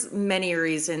was many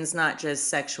reasons, not just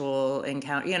sexual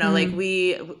encounter. Like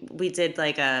Mm. we did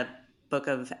like a book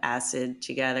of acid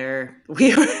together.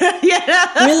 We were,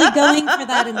 Really going for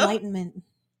that enlightenment.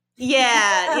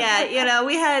 yeah, yeah. I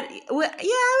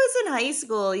was in high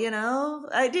school.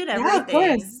 I did Yeah, of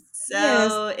everything, course. Yes.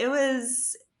 so it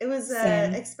was a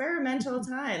Same. experimental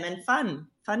time and fun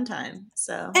time.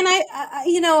 So And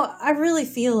I really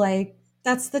feel like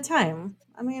that's the time.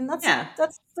 I mean, yeah,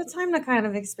 that's the time to kind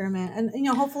of experiment. And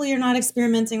hopefully you're not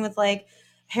experimenting with like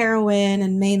heroin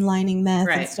and mainlining meth and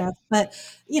right. stuff. But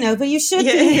but you should be.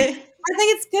 Yeah, I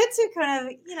think it's good to kind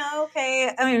of,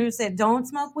 okay. I mean, we said don't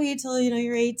smoke weed till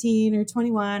you're 18 or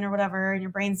 21 or whatever, and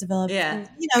your brain's developed. yeah,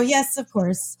 And yes, of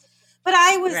course. But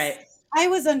right. I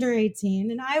was under 18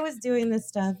 and I was doing this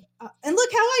stuff. And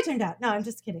look how I turned out. No, I'm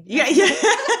just kidding. Yeah, yeah.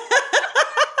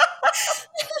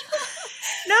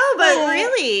 No, but But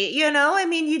really, I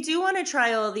mean, you do want to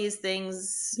try all these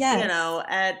things, yes.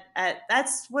 at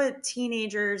that's what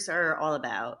teenagers are all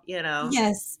about.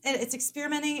 Yes, it's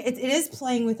experimenting. It is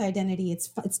playing with identity. It's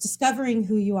discovering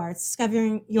who you are. It's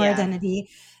discovering your Yeah. identity.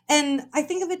 And I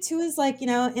think of it too as like,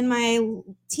 in my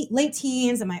late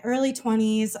teens and my early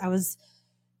 20s, I was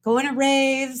going to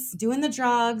raves, doing the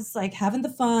drugs, like having the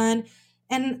fun.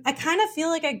 And I kind of feel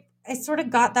like I sort of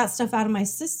got that stuff out of my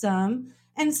system.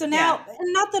 And so Yeah. now,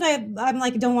 and not that I'm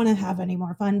like, don't want to have any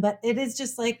more fun, but it is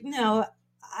just like, no,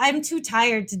 I'm too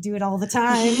tired to do it all the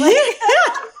time. Like,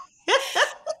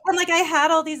 and like I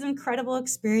had all these incredible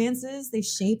experiences. They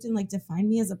shaped and like defined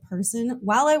me as a person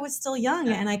while I was still young.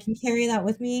 Yeah. And I can carry that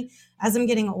with me as I'm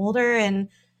getting older. And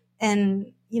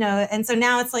so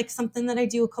now it's like something that I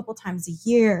do a couple times a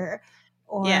year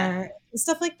Yeah. or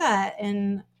stuff like that.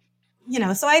 And,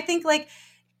 so I think like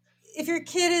if your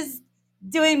kid is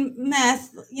doing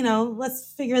meth,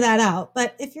 let's figure that out.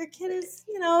 But if your kid is,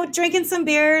 drinking some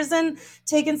beers and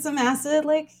taking some acid,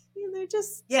 like, they're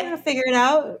just Yeah. trying to figure it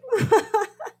out.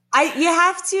 You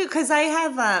have to, because I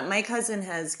have my cousin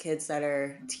has kids that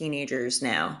are teenagers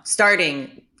now,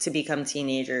 starting to become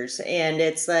teenagers, and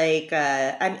it's like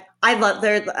I love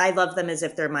them as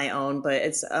if they're my own, but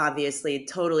it's obviously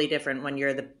totally different when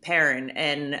you're the parent,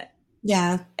 and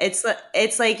Yeah. it's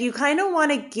like you kind of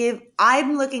want to give.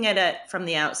 I'm looking at it from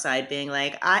the outside, being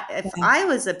like, if Yeah. I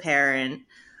was a parent,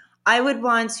 I would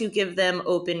want to give them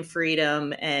open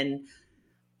freedom. And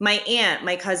my aunt,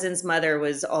 my cousin's mother,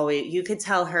 was always, you could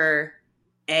tell her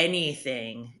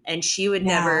anything and she would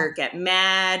Yeah. never get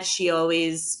mad. She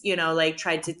always, like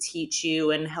tried to teach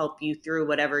you and help you through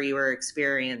whatever you were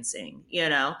experiencing,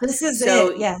 This is it.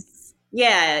 so Yes.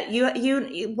 yeah,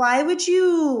 why would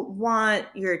you want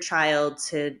your child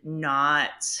to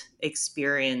not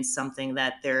experience something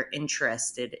that they're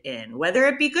interested in, whether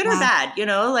it be good or Yeah. bad,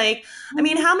 like, I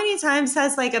mean, Mhm. how many times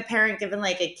has like a parent given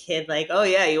like a kid like, "Oh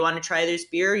yeah, you want to try this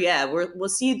beer? Yeah, we'll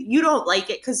see. You don't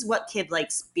like it cuz what kid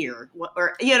likes beer?"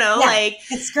 Or Yeah. like,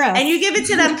 It's and you gross. give it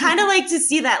to them kind of like to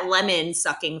see that lemon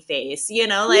sucking face, like, Yeah.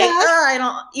 "Oh, I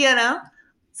don't,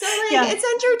 so like Yeah.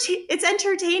 it's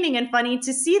entertaining and funny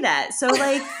to see that. So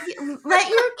like let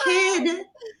your kid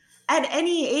at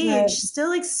any age Right.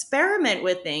 still experiment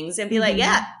with things and be like,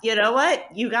 "Yeah, Hmm. you know what?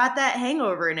 You got that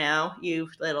hangover now, you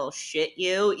little shit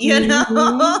you." Hmm.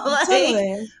 Like,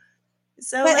 Totally.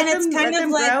 so But and it's kind let of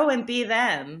them like grow and be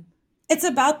them. it's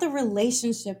about the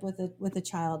relationship with a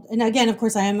child. And again, of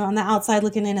course, I am on the outside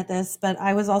looking in at this, but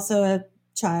I was also a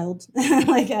child,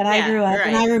 like, and I Yeah, grew up,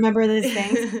 and right. I remember these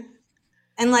things.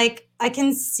 And like, I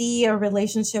can see a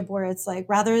relationship where it's like,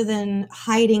 rather than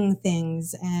hiding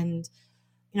things and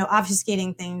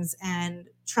obfuscating things and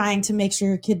trying to make sure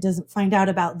your kid doesn't find out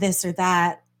about this or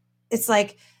that, it's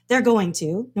like they're going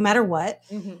to, no matter what.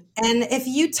 Mhm. And if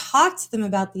you talk to them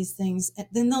about these things,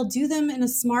 then they'll do them in a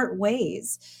smart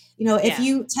ways. If Yeah.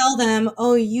 you tell them,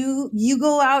 "Oh, you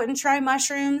go out and try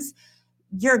mushrooms,"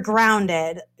 you're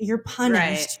grounded, you're Right.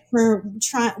 punished for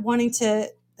wanting to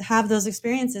have those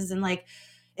experiences. And like,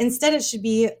 instead it should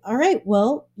be, all right,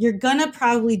 well, you're gonna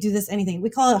probably do this anything. We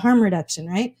call it harm reduction,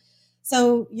 right?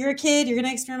 So you're a kid, you're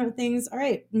gonna experiment with things. All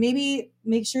right, maybe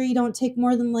make sure you don't take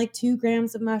more than like 2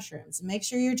 grams of mushrooms. Make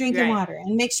sure you're drinking Right. water,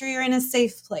 and make sure you're in a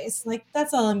safe place. Like,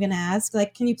 that's all I'm gonna ask.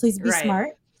 Like, can you please be Right.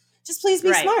 smart? Just please be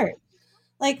Right. smart.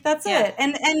 Like, that's Yeah. it.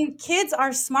 And kids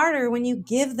are smarter when you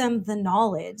give them the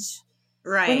knowledge.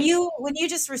 when Right. you when you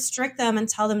just restrict them and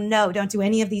tell them, no, don't do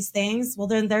any of these things, well,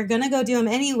 then they're going to go do them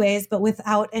anyways, but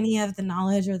without any of the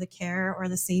knowledge or the care or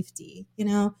the safety.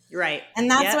 Right. And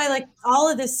that's Yep. why, like, all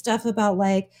of this stuff about,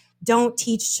 like, don't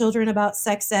teach children about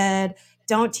sex ed,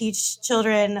 don't teach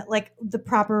children like the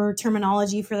proper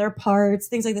terminology for their parts,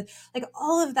 things like that. Like,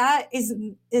 all of that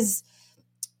is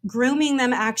grooming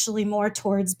them actually more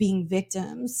towards being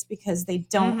victims because they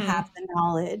don't have Mhm. the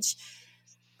knowledge.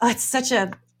 It's such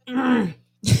a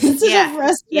it's such a Yeah.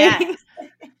 Yeah. frustrating.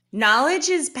 Knowledge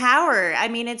is power. I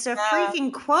mean, it's a Yeah,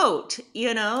 freaking quote, Like,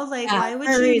 yeah, why for would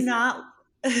a you reason. not?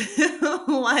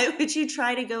 Why would you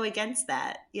try to go against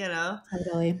that?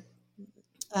 Totally.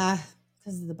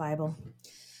 Because of the Bible.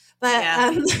 But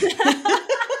Yeah.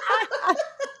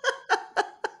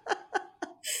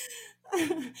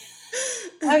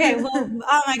 okay, well,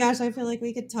 oh my gosh, I feel like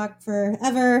we could talk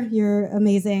forever. You're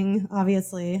amazing,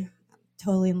 obviously.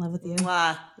 Totally in love with you.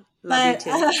 Mwah. Love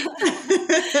you But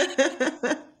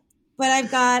too. but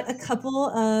I've got a couple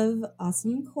of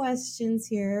awesome questions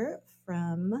here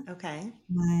from Okay.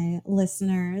 my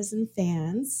listeners and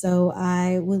fans. So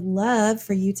I would love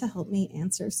for you to help me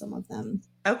answer some of them.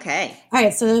 Okay. All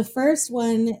right. So the first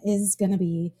one is going to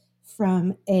be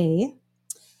from A.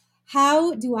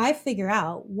 How do I figure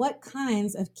out what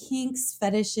kinds of kinks,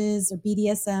 fetishes, or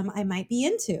BDSM I might be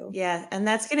into? Yeah, and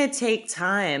that's gonna take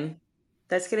time.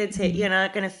 That's gonna take, Mhm. you're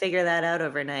not gonna figure that out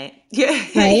overnight. Yeah,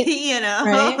 Right. you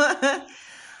Right. know.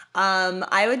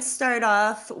 I would start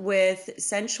off with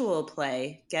sensual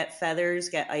play. Get feathers,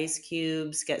 get ice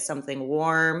cubes, get something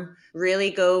warm.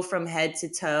 Really go from head to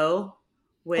toe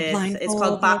A with, it's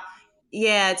called blindfold. Like,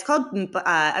 yeah, it's called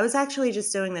I was actually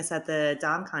just doing this at the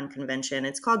DomCon convention.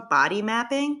 It's called body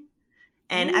mapping.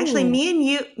 And actually, ooh. me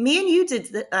and you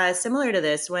did similar to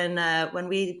this when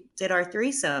we did our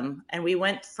threesome, and we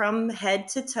went from head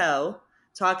to toe,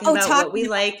 talking Oh, about what talking we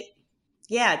about. like.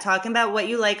 Yeah, talking about what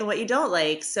you like and what you don't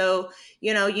like. So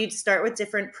you'd start with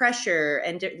different pressure,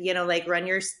 and like run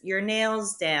your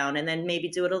nails down, and then maybe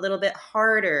do it a little bit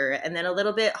harder, and then a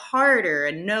little bit harder.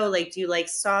 And no, like, do you like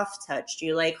soft touch? Do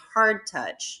you like hard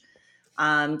touch?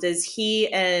 Does heat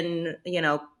and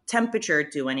temperature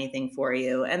do anything for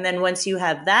you? And then once you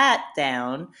have that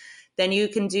down, then you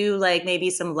can do like maybe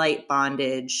some light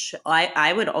bondage.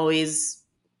 I would always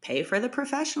pay for the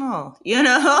professional,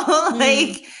 Mm,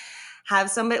 like, have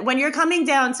somebody when you're coming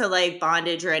down to like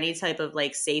bondage or any type of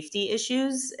like safety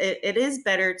issues, it is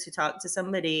better to talk to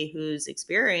somebody who's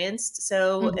experienced.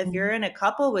 So if you're Mhm. in a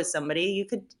couple with somebody, you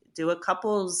could do a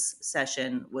couples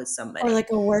session with Or somebody. like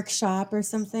a workshop or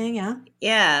something, yeah.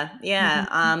 Yeah, yeah.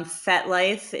 Mhm.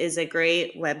 FetLife is a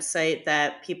great website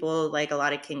that people like a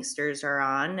lot of Kinksters are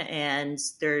on, and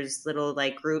there's little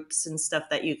like groups and stuff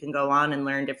that you can go on and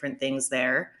learn different things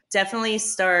there. Definitely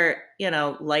start,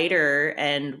 lighter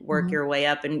and work Mhm. your way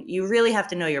up, and you really have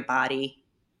to know your body.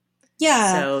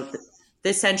 Yeah, So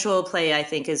the sensual play, I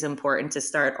think, is important to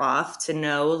start off to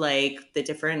know like the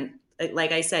different,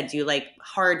 like I said, do you like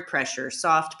hard pressure,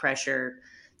 soft pressure,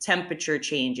 temperature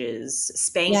changes, yeah.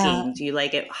 spanking? Do you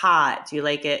like it hot? Do you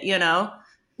like it?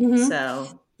 Mhm.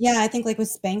 So, Yeah, I think like with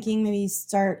spanking, maybe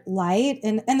start light,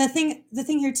 and the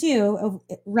thing here too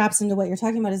it wraps into what you're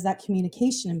talking about is that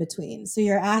communication in between. So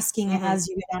you're asking hmm as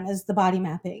you go down as the body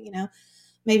mapping,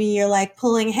 maybe you're like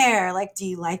pulling hair, like, do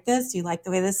you like this? Do you like the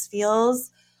way this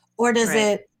feels? Or does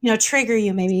right. it, trigger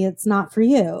you? Maybe it's not for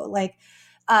you. Like,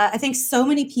 I think so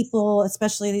many people,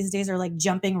 especially these days, are like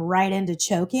jumping right into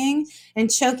choking. And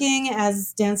choking,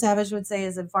 as Dan Savage would say,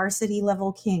 is a varsity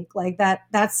level kink. Like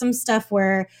that's some stuff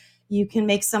where you can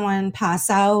make someone pass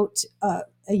out,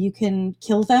 you can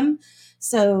kill them.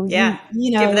 So Yeah.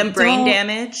 Give them brain don't,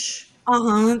 damage.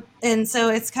 uh-huh. And so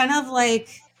it's kind of like,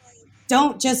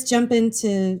 don't just jump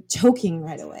into choking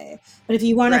right away. But if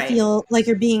you want to Right. feel like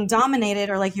you're being dominated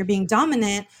or like you're being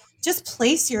dominant, just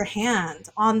place your hand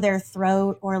on their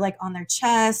throat or like on their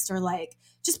chest or like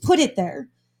just put it there.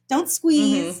 Don't hmm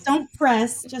squeeze, don't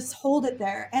press, just hold it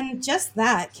there. And just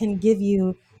that can give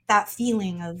you that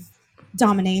feeling of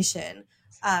domination.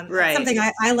 It's Right. something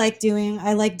I like doing.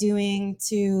 I like doing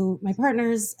to my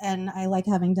partners and I like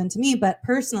having done to me. But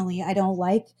personally, I don't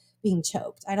like being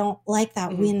choked. I don't like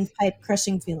that hmm windpipe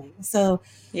crushing feeling. So,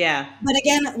 Yeah. but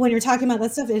again, when you're talking about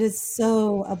that stuff, it is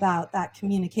so about that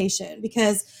communication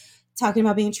because talking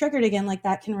about being triggered again, like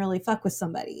that can really fuck with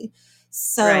somebody.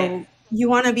 Right. So you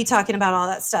want to be talking about all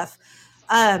that stuff.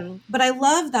 But I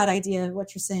love that idea of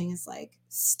what you're saying is like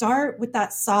start with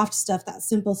that soft stuff, that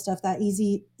simple stuff, that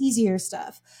easier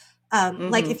stuff.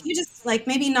 Like hmm if you just like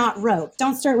maybe not rope,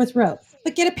 don't start with rope,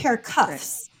 but get a pair of Right.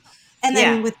 cuffs and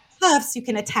Yeah. then with cuffs, you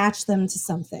can attach them to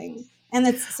something. And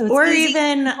it's Or easy,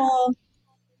 even simple.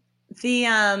 the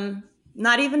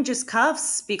not even just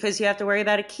cuffs because you have to worry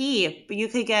about a key, but you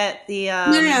could get the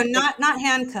No, like not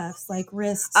handcuffs, like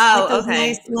wrists, like oh, those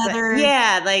nice okay. But leather,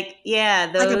 yeah, like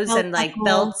yeah, like a those belt and like buckle.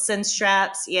 belts and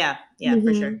straps. Yeah, yeah,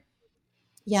 for sure. Hmm.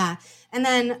 Yeah. And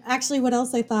then actually what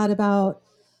else I thought about,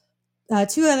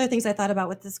 two other things I thought about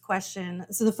with this question.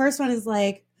 So the first one is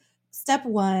like, step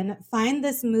one, find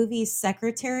this movie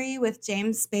Secretary with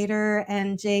James Spader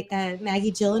and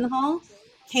Maggie Gyllenhaal.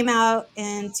 Came out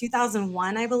in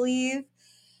 2001, I believe.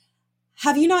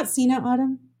 Have you not seen it,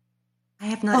 Autumn? I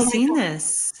have not Oh my seen god.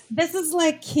 this. This is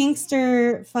like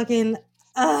Kingster fucking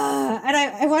and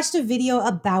I watched a video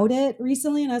about it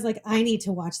recently and I was like, I need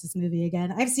to watch this movie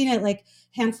again. I've seen it like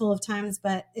handful of times,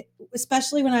 but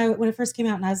especially when it first came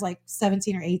out and I was like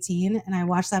 17 or 18 and I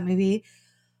watched that movie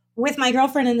with my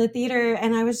girlfriend in the theater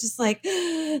and I was just like,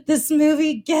 this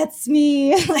movie gets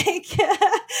me. Like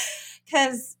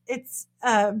because it's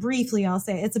briefly I'll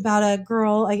say it's about a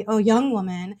girl, a young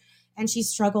woman, and she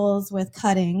struggles with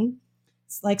cutting,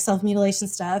 like self-mutilation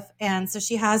stuff, and so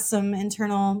she has some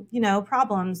internal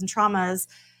problems and traumas,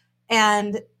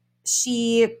 and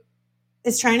she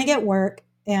is trying to get work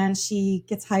and she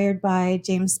gets hired by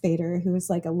James Spader, who is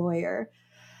like a lawyer,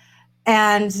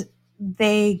 and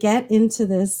they get into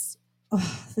this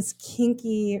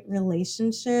kinky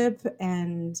relationship,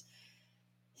 and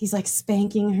he's like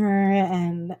spanking her,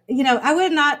 and I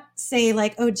would not say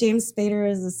like, oh, James Spader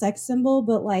is a sex symbol,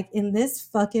 but like in this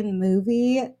fucking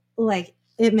movie, like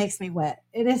it makes me wet.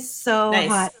 It is so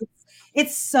hot. Nice.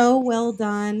 It's so well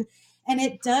done, and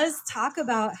it does talk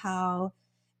about how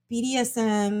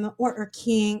BDSM or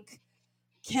kink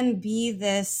can be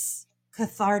this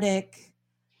cathartic,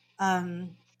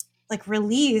 um like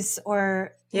release,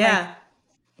 or like Yeah.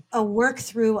 a work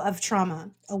through of trauma,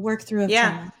 a work through of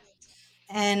Yeah. trauma.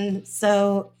 And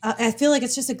so I feel like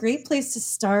it's just a great place to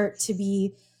start to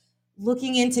be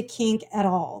looking into kink at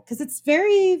all because it's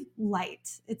very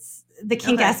light. It's the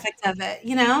kink Okay. aspect of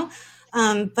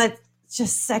it, but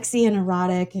just sexy and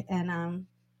erotic. And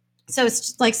so it's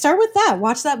just like start with that,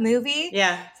 watch that movie,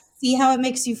 Yeah. see how it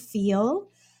makes you feel,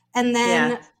 and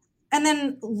Yeah.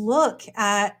 then look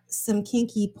at some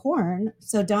kinky porn.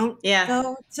 So don't Yeah.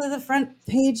 go to the front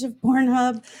page of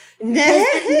Pornhub because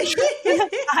you're not gonna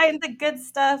find the good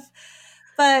stuff.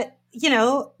 But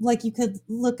like you could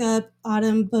look up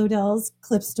Autumn Bodell's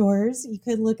clip stores. You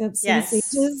could look up Sin Yes.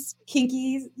 Sage's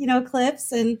kinky,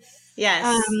 clips Yes.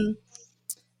 um,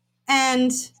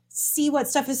 and see what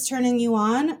stuff is turning you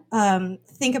on.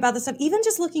 Think about the stuff, even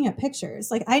just looking at pictures.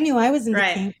 Like I knew I was into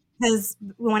Right. kink because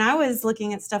when I was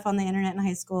looking at stuff on the internet in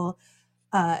high school,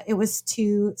 it was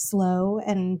too slow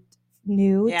and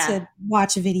new Yeah. to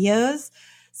watch videos.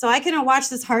 So I couldn't watch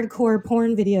this hardcore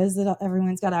porn videos that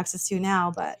everyone's got access to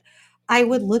now, but I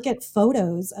would look at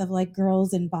photos of like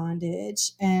girls in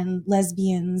bondage and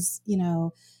lesbians,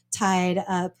 tied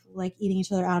up, like eating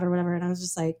each other out or whatever. And I was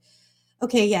just like,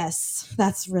 okay, yes,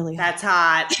 that's really hot. That's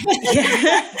hot.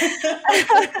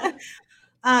 Yeah.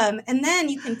 And then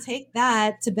you can take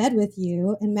that to bed with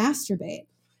you and masturbate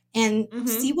and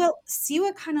see what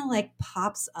kind of like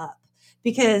pops up,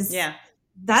 because Yeah.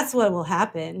 that's what will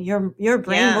happen. Your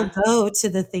brain will go to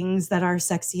the things that are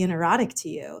sexy and erotic to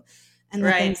you and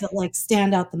the things that like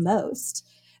stand out the most.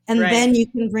 And then you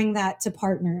can bring that to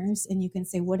partners and you can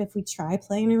say, what if we try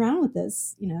playing around with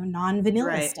this,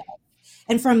 non-vanilla stuff?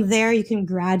 And from there you can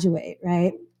graduate,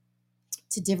 right?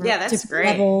 To different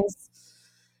levels.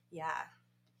 Yeah.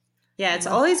 Yeah, it's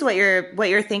always what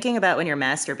you're thinking about when you're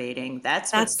masturbating.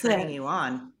 That's what's turning you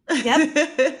on. Yep.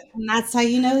 And that's how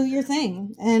you know your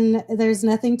thing. And there's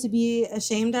nothing to be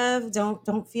ashamed of.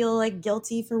 Don't feel like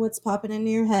guilty for what's popping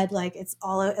into your head. Like it's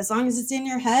all, as long as it's in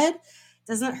your head,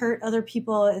 doesn't hurt other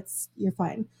people, you're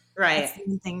fine. Right. That's the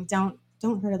main thing. Don't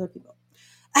hurt other people.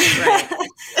 Right.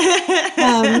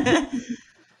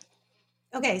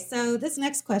 Okay, so this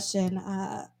next question,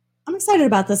 I'm excited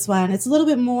about this one. It's a little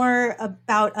bit more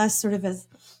about us sort of as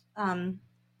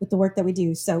with the work that we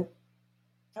do. So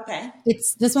okay.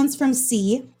 This one's from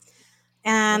C.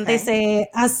 And they say,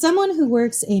 as someone who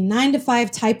works a 9-to-5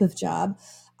 type of job,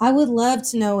 I would love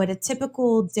to know what a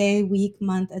typical day, week,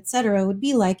 month, etc. would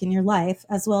be like in your life,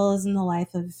 as well as in the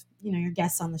life of, your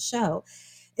guests on the show.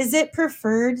 Is it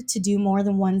preferred to do more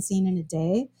than one scene in a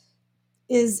day?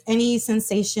 Is any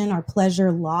sensation or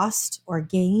pleasure lost or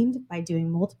gained by doing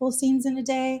multiple scenes in a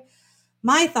day?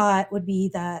 My thought would be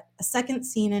that a second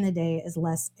scene in a day is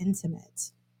less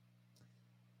intimate.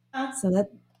 So that,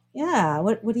 yeah.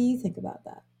 What do you think about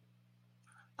that?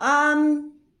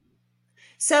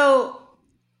 So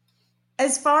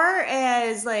as far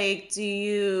as like,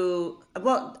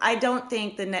 I don't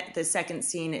think the second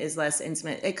scene is less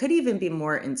intimate. It could even be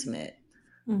more intimate.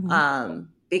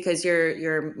 Because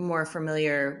you're more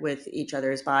familiar with each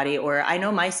other's body, or I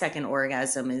know my second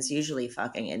orgasm is usually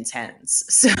fucking intense.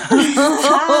 So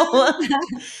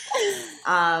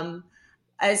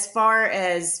as far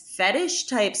as fetish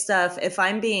type stuff, if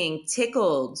I'm being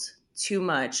tickled too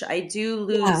much, I do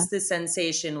lose the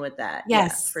sensation with that.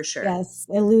 Yes. Yeah, for sure. Yes,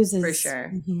 it loses. For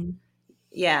sure.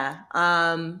 Yeah.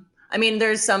 I mean,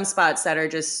 there's some spots that are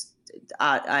just,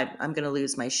 I'm going to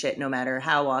lose my shit no matter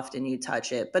how often you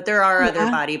touch it. But there are other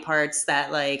body parts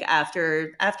that like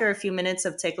after a few minutes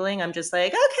of tickling, I'm just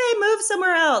like, okay, move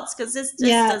somewhere else because this just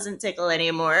doesn't tickle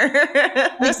anymore.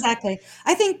 Exactly.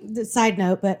 I think the side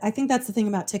note, but I think that's the thing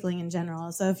about tickling in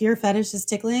general. So if your fetish is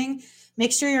tickling,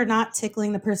 make sure you're not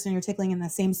tickling the person you're tickling in the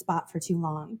same spot for too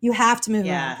long. You have to move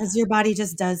around because your body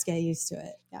just does get used to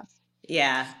it.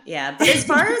 Yeah. Yeah. But as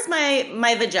far as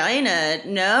my vagina,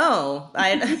 no.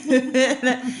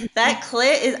 That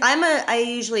clit is I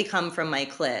usually come from my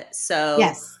clit. So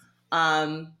yes.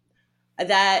 That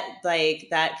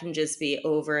can just be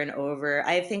over and over.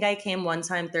 I think I came one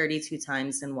time 32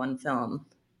 times in one film.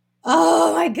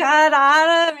 Oh my God,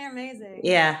 Autumn, you're amazing.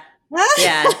 Yeah.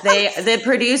 Yeah, the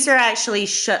producer actually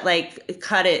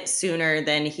cut it sooner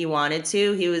than he wanted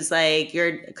to. He was like,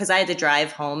 because I had to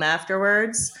drive home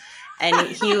afterwards. And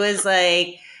he was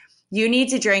like, you need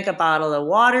to drink a bottle of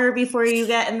water before you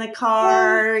get in the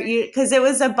car. Because it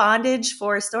was a bondage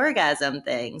forced orgasm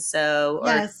thing. So,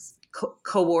 or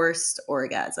coerced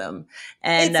orgasm.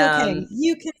 And, it's okay.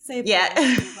 You can say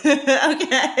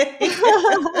okay.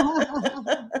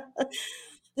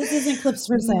 This isn't clips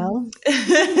for sale.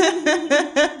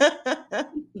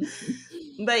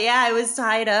 But yeah, I was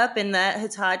tied up and that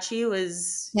Hitachi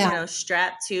was,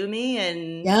 strapped to me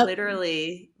and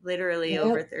literally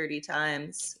over 30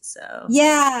 times. So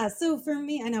yeah. So for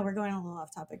me, I know we're going a little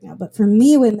off topic now, but for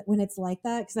me, when it's like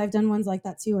that, because I've done ones like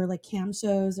that too, or like cam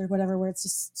shows or whatever, where it's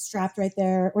just strapped right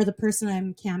there, or the person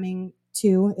I'm camming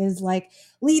to is like,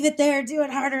 leave it there, do it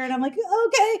harder. And I'm like,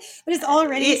 okay. But it's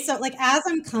already so like, as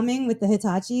I'm coming with the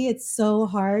Hitachi, it's so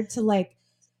hard to like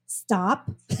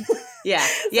stop. Yeah.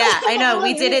 I know.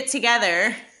 We did it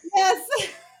together. Yes.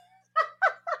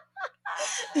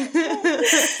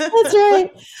 That's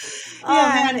right. Oh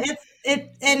man,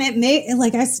 it may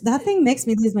like that thing makes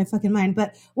me lose my fucking mind.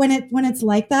 But when it's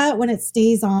like that, when it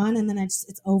stays on and then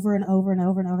it's over and over and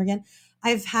over and over again,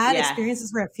 I've had Yeah.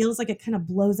 experiences where it feels like it kind of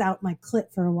blows out my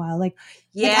clit for a while. Like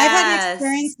I've had an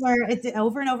experience Yes. where it did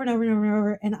over and over and over and over and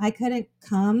over, and I couldn't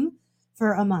come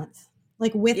for a month.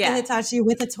 Like with the Yeah. Hitachi,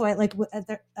 with the toy, like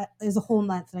it was a whole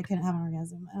month that I couldn't have an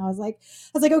orgasm. And I was like,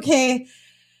 okay,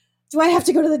 do I have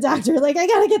to go to the doctor? Like, I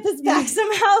gotta get this back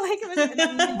somehow. Like,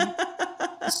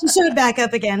 she showed back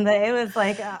up again, but it was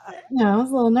like, I was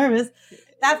a little nervous.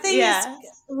 That thing is Yeah.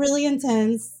 really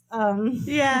intense.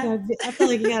 Yeah. I feel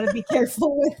like you gotta be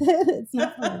careful with it. It's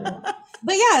not for everyone.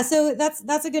 But yeah, so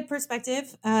that's a good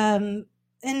perspective. And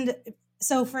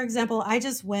so, for example, I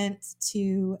just went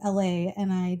to LA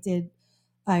and I did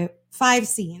 5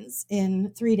 scenes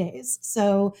in 3 days.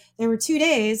 So there were 2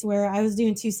 days where I was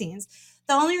doing 2 scenes.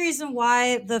 The only reason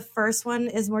why the first one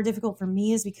is more difficult for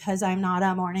me is because I'm not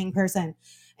a morning person.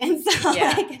 And so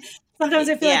Yeah. like sometimes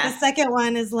I feel like the Yeah. second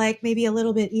one is like maybe a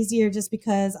little bit easier just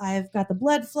because I've got the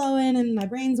blood flowing and my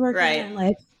brain's working Right. and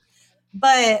like,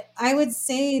 but I would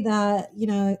say that,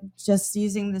 just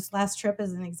using this last trip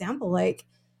as an example, like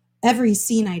every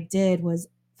scene I did was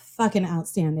fucking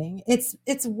outstanding.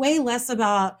 It's way less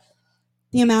about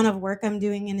the amount of work I'm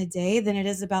doing in a day than it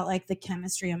is about like the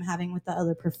chemistry I'm having with the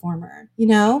other performer,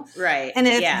 Right. And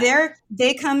if Yeah.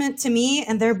 they come in to me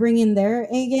and they're bringing their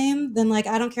A game, then like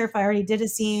I don't care if I already did a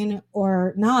scene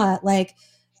or not. Like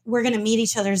we're gonna meet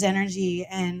each other's energy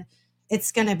and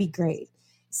it's gonna be great.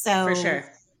 For So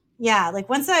sure. yeah, like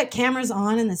once that camera's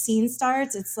on and the scene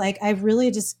starts, it's like I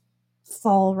really just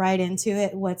fall right into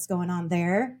it. What's going on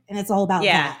there, and it's all about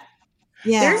Yeah. that.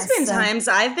 Yeah. There's been So times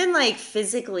I've been like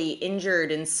physically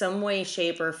injured in some way,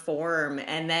 shape, or form.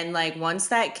 And then, like, once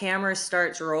that camera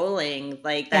starts rolling,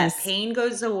 like that yes. pain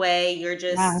goes away. You're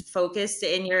Yeah. just focused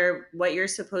in what you're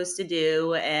supposed to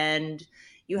do, and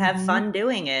you have Mhm. fun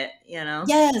doing it.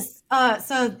 Yes.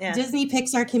 So Yeah. Disney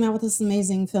Pixar came out with this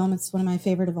amazing film. It's one of my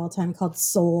favorite of all time called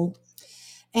Soul.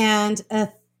 And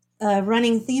a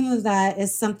running theme of that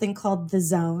is something called the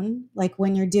zone, like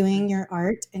when you're doing your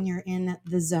art and you're in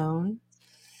the zone.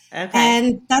 Okay.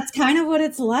 And that's kind of what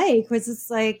it's like, was it's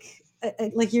like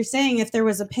you're saying, if there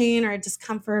was a pain or a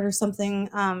discomfort or something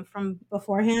from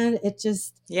beforehand, it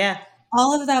just, Yeah.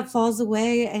 all of that falls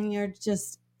away and you're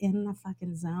just in the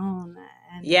fucking zone.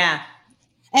 And Yeah.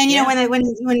 when Yeah.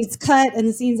 when it's cut and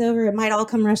the scene's over, it might all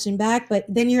come rushing back, but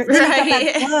then you've got that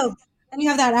Right. glow, and you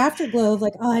have that afterglow of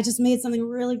like, oh, I just made something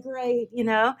really great.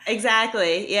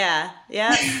 Exactly. Yeah.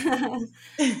 Yep.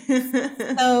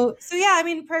 So yeah, I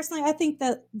mean, personally, I think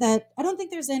that I don't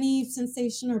think there's any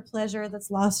sensation or pleasure that's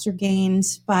lost or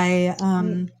gained by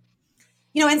and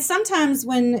sometimes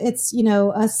when it's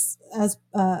us as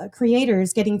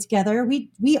creators getting together,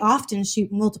 we often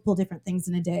shoot multiple different things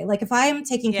in a day. Like if I am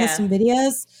taking Yeah. custom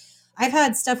videos, I've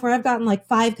had stuff where I've gotten like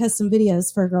 5 custom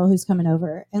videos for a girl who's coming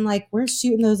over, and like we're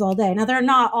shooting those all day. Now they're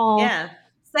not all Yeah.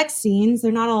 sex scenes,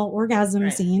 they're not all orgasm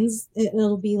Right. scenes.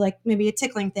 It'll be like maybe a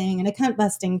tickling thing and a cunt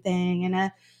busting thing and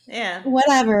a Yeah.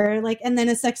 whatever, like, and then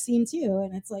a sex scene too.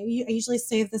 And it's like I usually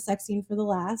save the sex scene for the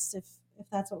last, if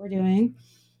that's what we're doing,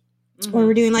 or we're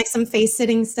Hmm. doing like some face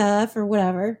sitting stuff or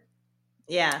whatever.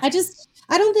 Yeah. I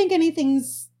don't think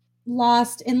anything's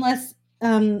lost unless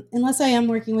I am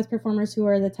working with performers who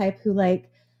are the type who like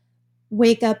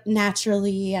wake up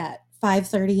naturally at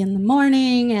 5:30 in the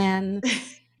morning, and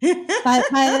by the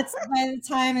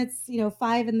time it's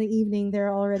 5 in the evening,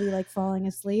 they're already like falling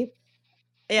asleep.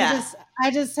 I Yeah. just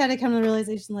I just had to come to the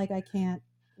realization, like, I can't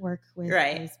work with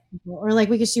Right. those people, or like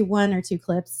we could shoot 1 or 2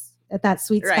 clips at that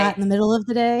sweet spot Right. in the middle of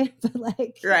the day, but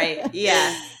like Right.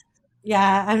 Yeah.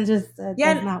 yeah, I'm just it does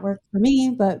Yeah. not work for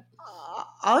me, but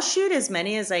I'll shoot as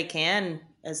many as I can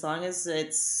as long as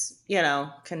it's same.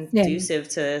 conducive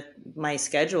to my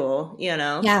schedule.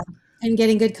 Yeah, and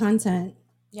getting good content.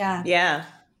 Yeah. Yeah.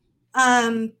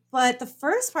 But the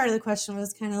first part of the question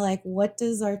was kind of like, what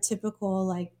does our typical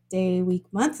like day, week,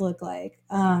 month look like?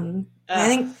 I Ugh.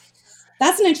 think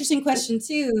that's an interesting question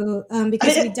too,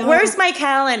 because we Where's don't. my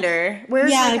calendar?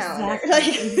 Where's my Yeah,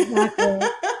 calendar?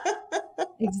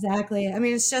 exactly. I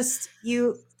mean, it's just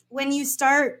when you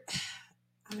start.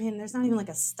 I mean, there's not even like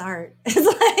a start.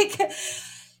 It's like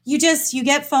you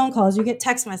get phone calls, you get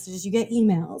text messages, you get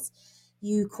emails,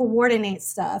 you coordinate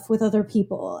stuff with other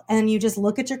people, and you just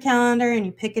look at your calendar and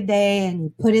you pick a day and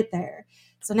you put it there.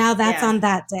 So now that's Yeah. on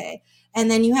that day.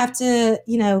 And then you have to,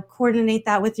 coordinate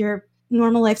that with your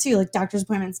normal life too, like doctor's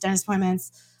appointments, dentist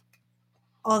appointments,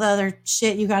 all the other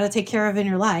shit you got to take care of in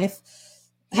your life.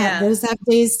 Yeah. Those have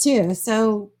days too.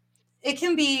 So it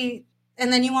can be,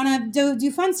 and then you want to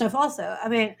do fun stuff also. I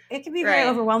mean, it can be very Right.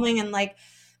 overwhelming, and like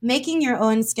making your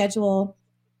own schedule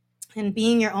and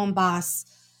being your own boss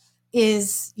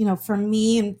is, for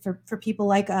me and for people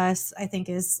like us, I think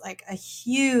is like a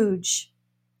huge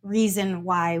reason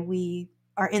why we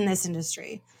are in this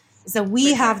industry. So we For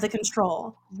sure. have the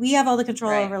control. We have all the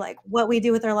control Right. over like what we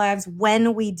do with our lives,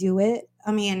 when we do it.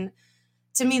 I mean,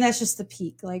 to me, that's just the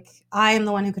peak. Like, I am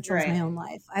the one who controls Right. my own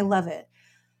life. I love it.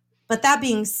 But that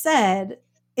being said,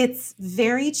 it's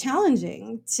very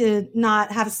challenging to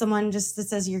not have someone just that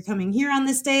says you're coming here on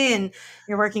this day and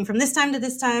you're working from this time to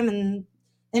this time, and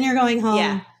then you're going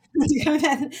Yeah.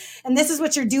 home. And this is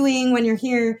what you're doing when you're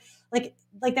here. Like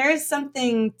there is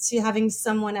something to having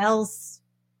someone else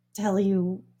tell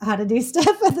you how to do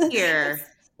stuff. Here.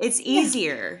 It's Yeah,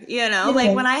 easier, it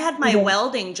like when is. I had my It is.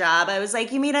 welding job, I was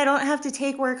like, you mean I don't have to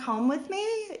take work home with me?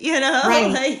 You know,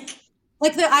 Right.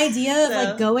 Like the idea of like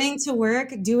so going to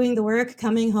work, doing the work,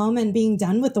 coming home and being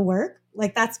done with the work,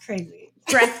 like that's crazy.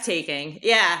 breathtaking.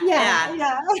 Yeah. Yeah,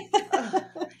 Yeah. yeah. Ugh.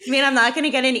 You mean I'm not going to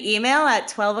get an email at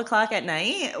 12 o'clock at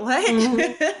night?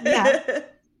 Mhm. Yeah. What?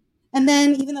 And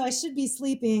then even though I should be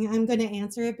sleeping, I'm going to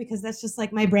answer it because that's just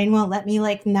like my brain won't let me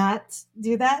like not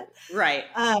do that. Right.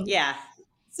 Um, Yeah.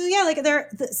 so yeah, like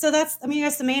so that's, I mean, I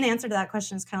guess the main answer to that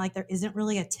question is kind of like there isn't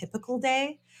really a typical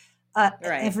day. Right.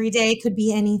 Every day could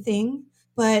be anything,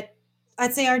 but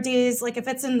I'd say our days, like if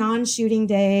it's a non-shooting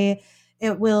day,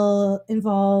 it will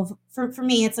involve, for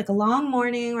me, it's like a long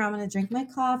morning where I'm going to drink my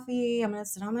coffee. I'm going to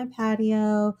sit on my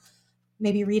patio,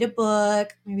 maybe read a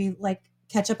book, maybe like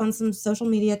catch up on some social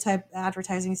media type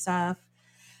advertising stuff.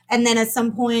 And then at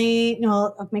some point,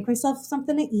 I'll make myself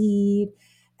something to eat.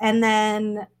 And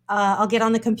then I'll get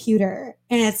on the computer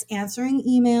and it's answering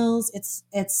emails. It's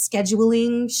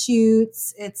scheduling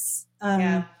shoots. It's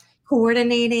Yeah.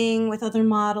 coordinating with other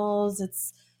models.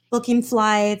 It's booking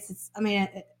flights.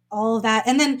 All of that.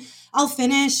 And then I'll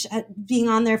finish at being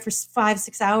on there for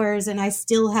 5-6 hours and I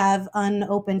still have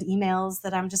unopened emails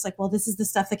that I'm just like, well, this is the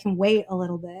stuff that can wait a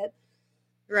little bit,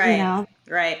 you Right. know?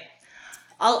 Right.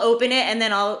 I'll open it and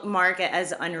then I'll mark it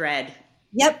as unread.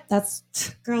 Yep. That's,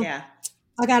 girl, Yeah.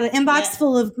 I got an inbox Yeah.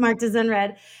 full of marked as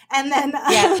unread. And then,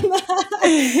 Yeah.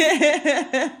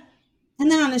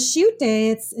 and then on a shoot day,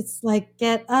 it's like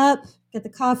get up, get the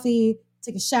coffee,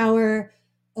 take a shower,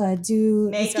 do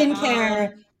the Makeup skincare,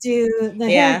 on. do the hair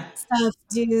Yeah. stuff,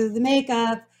 do the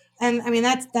makeup. And I mean,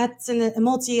 that's a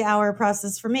multi-hour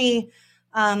process for me.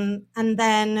 And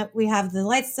then we have the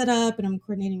lights set up and I'm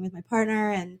coordinating with my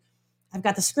partner and I've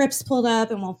got the scripts pulled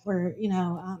up and we're,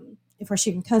 if we're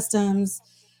shooting customs,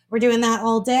 we're doing that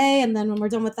all day. And then when we're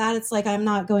done with that, it's like I'm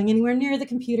not going anywhere near the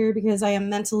computer because I am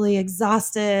mentally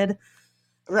exhausted.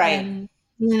 Right. And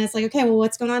then it's like, okay, well,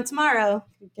 what's going on tomorrow?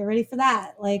 Get ready for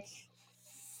that. Like,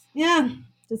 yeah.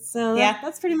 So Yeah.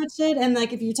 that's pretty much it. And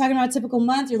like, if you're talking about a typical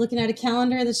month, you're looking at a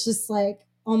calendar that's just like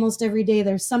almost every day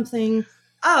there's something.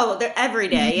 Oh, they're every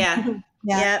day. Yeah.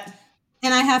 Yeah. Yep.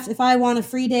 And if I want a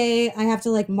free day, I have to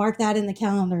like mark that in the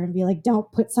calendar and be like, don't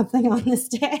put something on this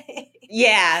day.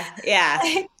 Yeah. Yeah.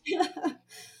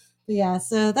 But yeah,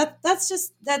 so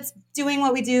that's doing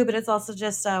what we do, but it's also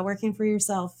just working for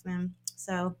yourself, man.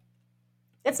 So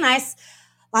it's nice,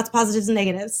 lots of positives and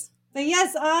negatives. But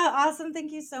yes, awesome.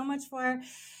 Thank you so much for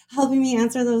helping me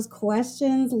answer those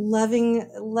questions. Love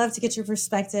to get your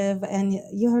perspective, and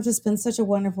you have just been such a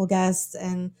wonderful guest,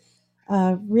 and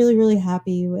really, really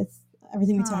happy with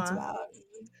everything we talked Aw. about.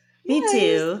 Me Yeah, you're the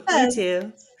too. Me best.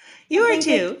 too. You I are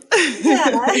think like too.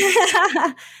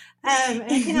 yeah. And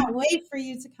I cannot wait for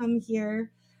you to come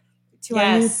here to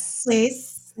our new Yes.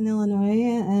 place in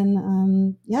Illinois.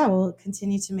 And yeah, we'll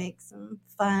continue to make some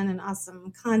fun and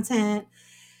awesome content.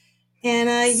 And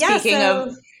yeah, Speaking of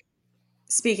so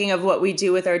speaking of what we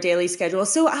do with our daily schedule,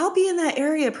 so I'll be in that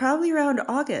area probably around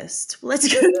August.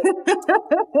 Let's go.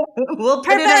 We'll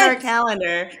put it in our perfect.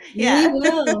 calendar. We Yeah.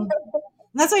 will.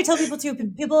 That's what I tell people too.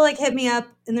 People like hit me up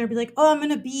and they'll be like, "Oh, I'm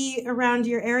gonna be around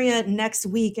your area next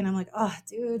week," and I'm like, "Oh,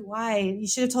 dude, why? You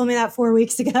should have told me that 4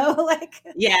 weeks ago." Like,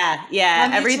 Yeah. Yeah.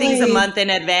 I'm Everything's a usually, month in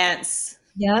advance.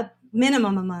 yep,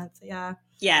 minimum a month. Yeah.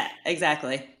 Yeah,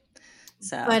 exactly.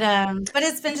 So, But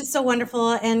it's been just so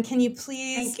wonderful. And can you thank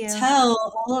please you.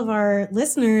 tell all of our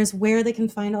listeners where they can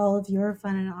find all of your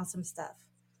fun and awesome stuff?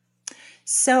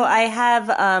 So I have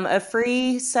a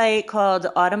free site called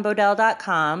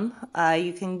autumnbodell.com.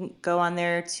 You can go on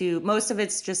there to, most of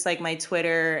it's just like my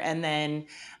Twitter and then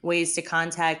ways to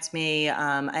contact me.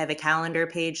 I have a calendar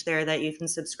page there that you can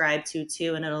subscribe to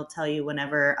too, and it'll tell you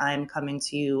whenever I'm coming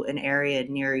to an area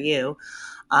near you.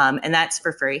 And that's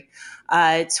for free.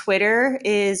 Twitter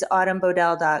is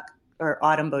or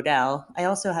Autumn Bodell. I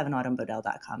also have an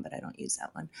autumnbodell.com, but I don't use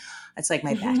that one. It's like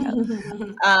my backup.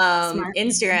 Smart.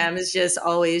 Instagram is just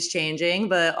always changing,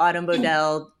 but Autumn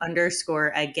Bodell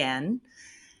 _ again.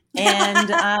 And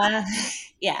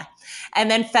yeah. And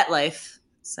then FetLife.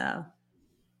 So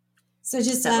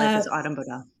just FetLife is Autumn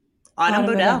Bodell. Autumn Autumn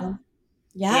Bodell. Bodell.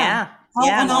 Yeah. Yeah. All,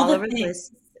 Yeah. on I'm all all the over the things.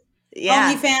 place.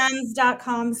 Yeah.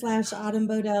 Onlyfans.com/Autumn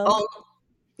Bodell. Oh,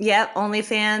 yep.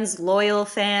 OnlyFans, loyal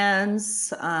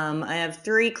fans. I have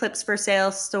 3 clips for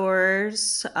sale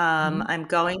stores. I'm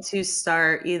going to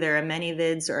start either a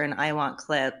ManyVids or an I Want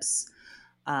Clips.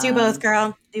 Do both,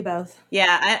 girl. Do both.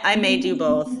 Yeah, I may do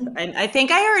both. I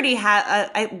think I already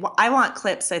have. I Want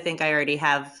Clips. I think I already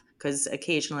have, because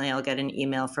occasionally I'll get an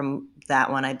email from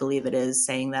that one. I believe it is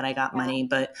saying that I got money,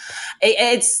 but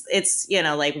it's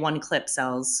like one clip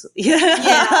sells. Yeah,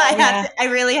 I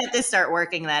really have to start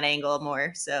working that angle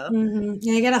more. So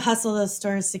Yeah, you gotta hustle those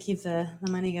stores to keep the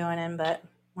money going in, but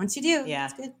once you do, yeah,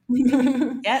 it's good.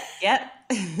 Yep.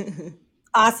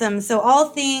 Awesome. So all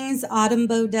things Autumn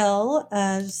Bodell,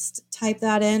 just type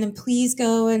that in, and please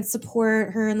go and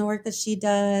support her in the work that she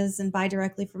does and buy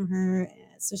directly from her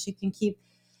so she can keep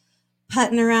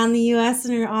putting around the U.S.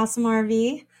 in her awesome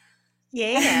RV.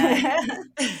 Yeah.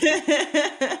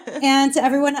 And to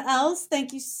everyone else,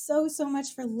 thank you so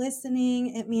much for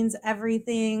listening. It means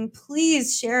everything.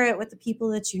 Please share it with the people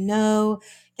that you know.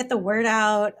 Get the word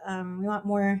out. We want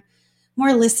more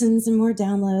listens and more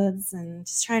downloads, and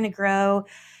just trying to grow.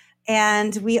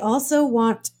 And we also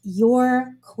want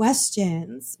your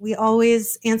questions. We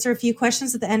always answer a few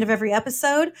questions at the end of every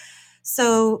episode.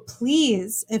 So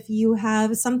please, if you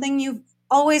have something you've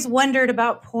always wondered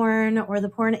about porn or the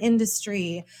porn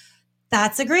industry,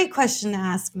 that's a great question to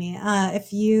ask me.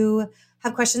 If you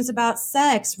have questions about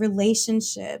sex,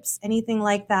 relationships, anything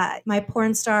like that, my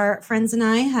porn star friends and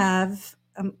I have,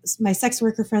 my sex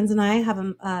worker friends and I have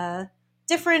a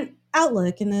different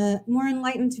outlook and a more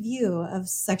enlightened view of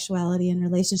sexuality and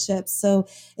relationships. So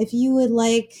if you would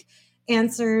like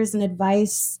answers and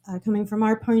advice coming from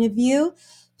our point of view,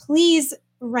 please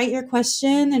write your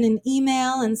question in an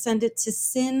email and send it to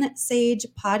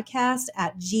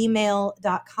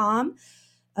sinsagepodcast@gmail.com.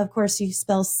 Of course, you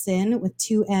spell sin with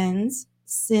 2 N's,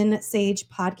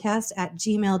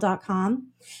 sinsagepodcast@gmail.com.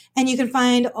 And you can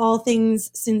find all things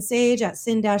Sin Sage at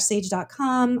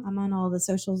sin-sage.com. I'm on all the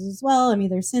socials as well. I'm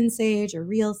either Sin Sage or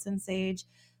Real Sin Sage.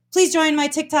 Please join my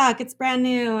TikTok. It's brand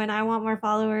new, and I want more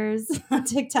followers on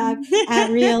TikTok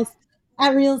at Real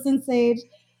Sin Sage.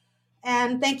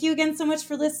 And thank you again so much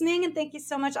for listening. And thank you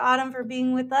so much, Autumn, for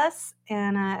being with us.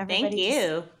 And everybody, Thank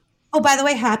you. Oh, by the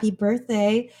way, happy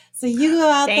birthday. So you go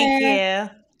out there.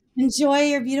 Thank you. Enjoy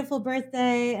your beautiful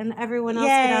birthday, and everyone else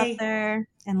get out there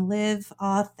and live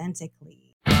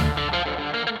authentically.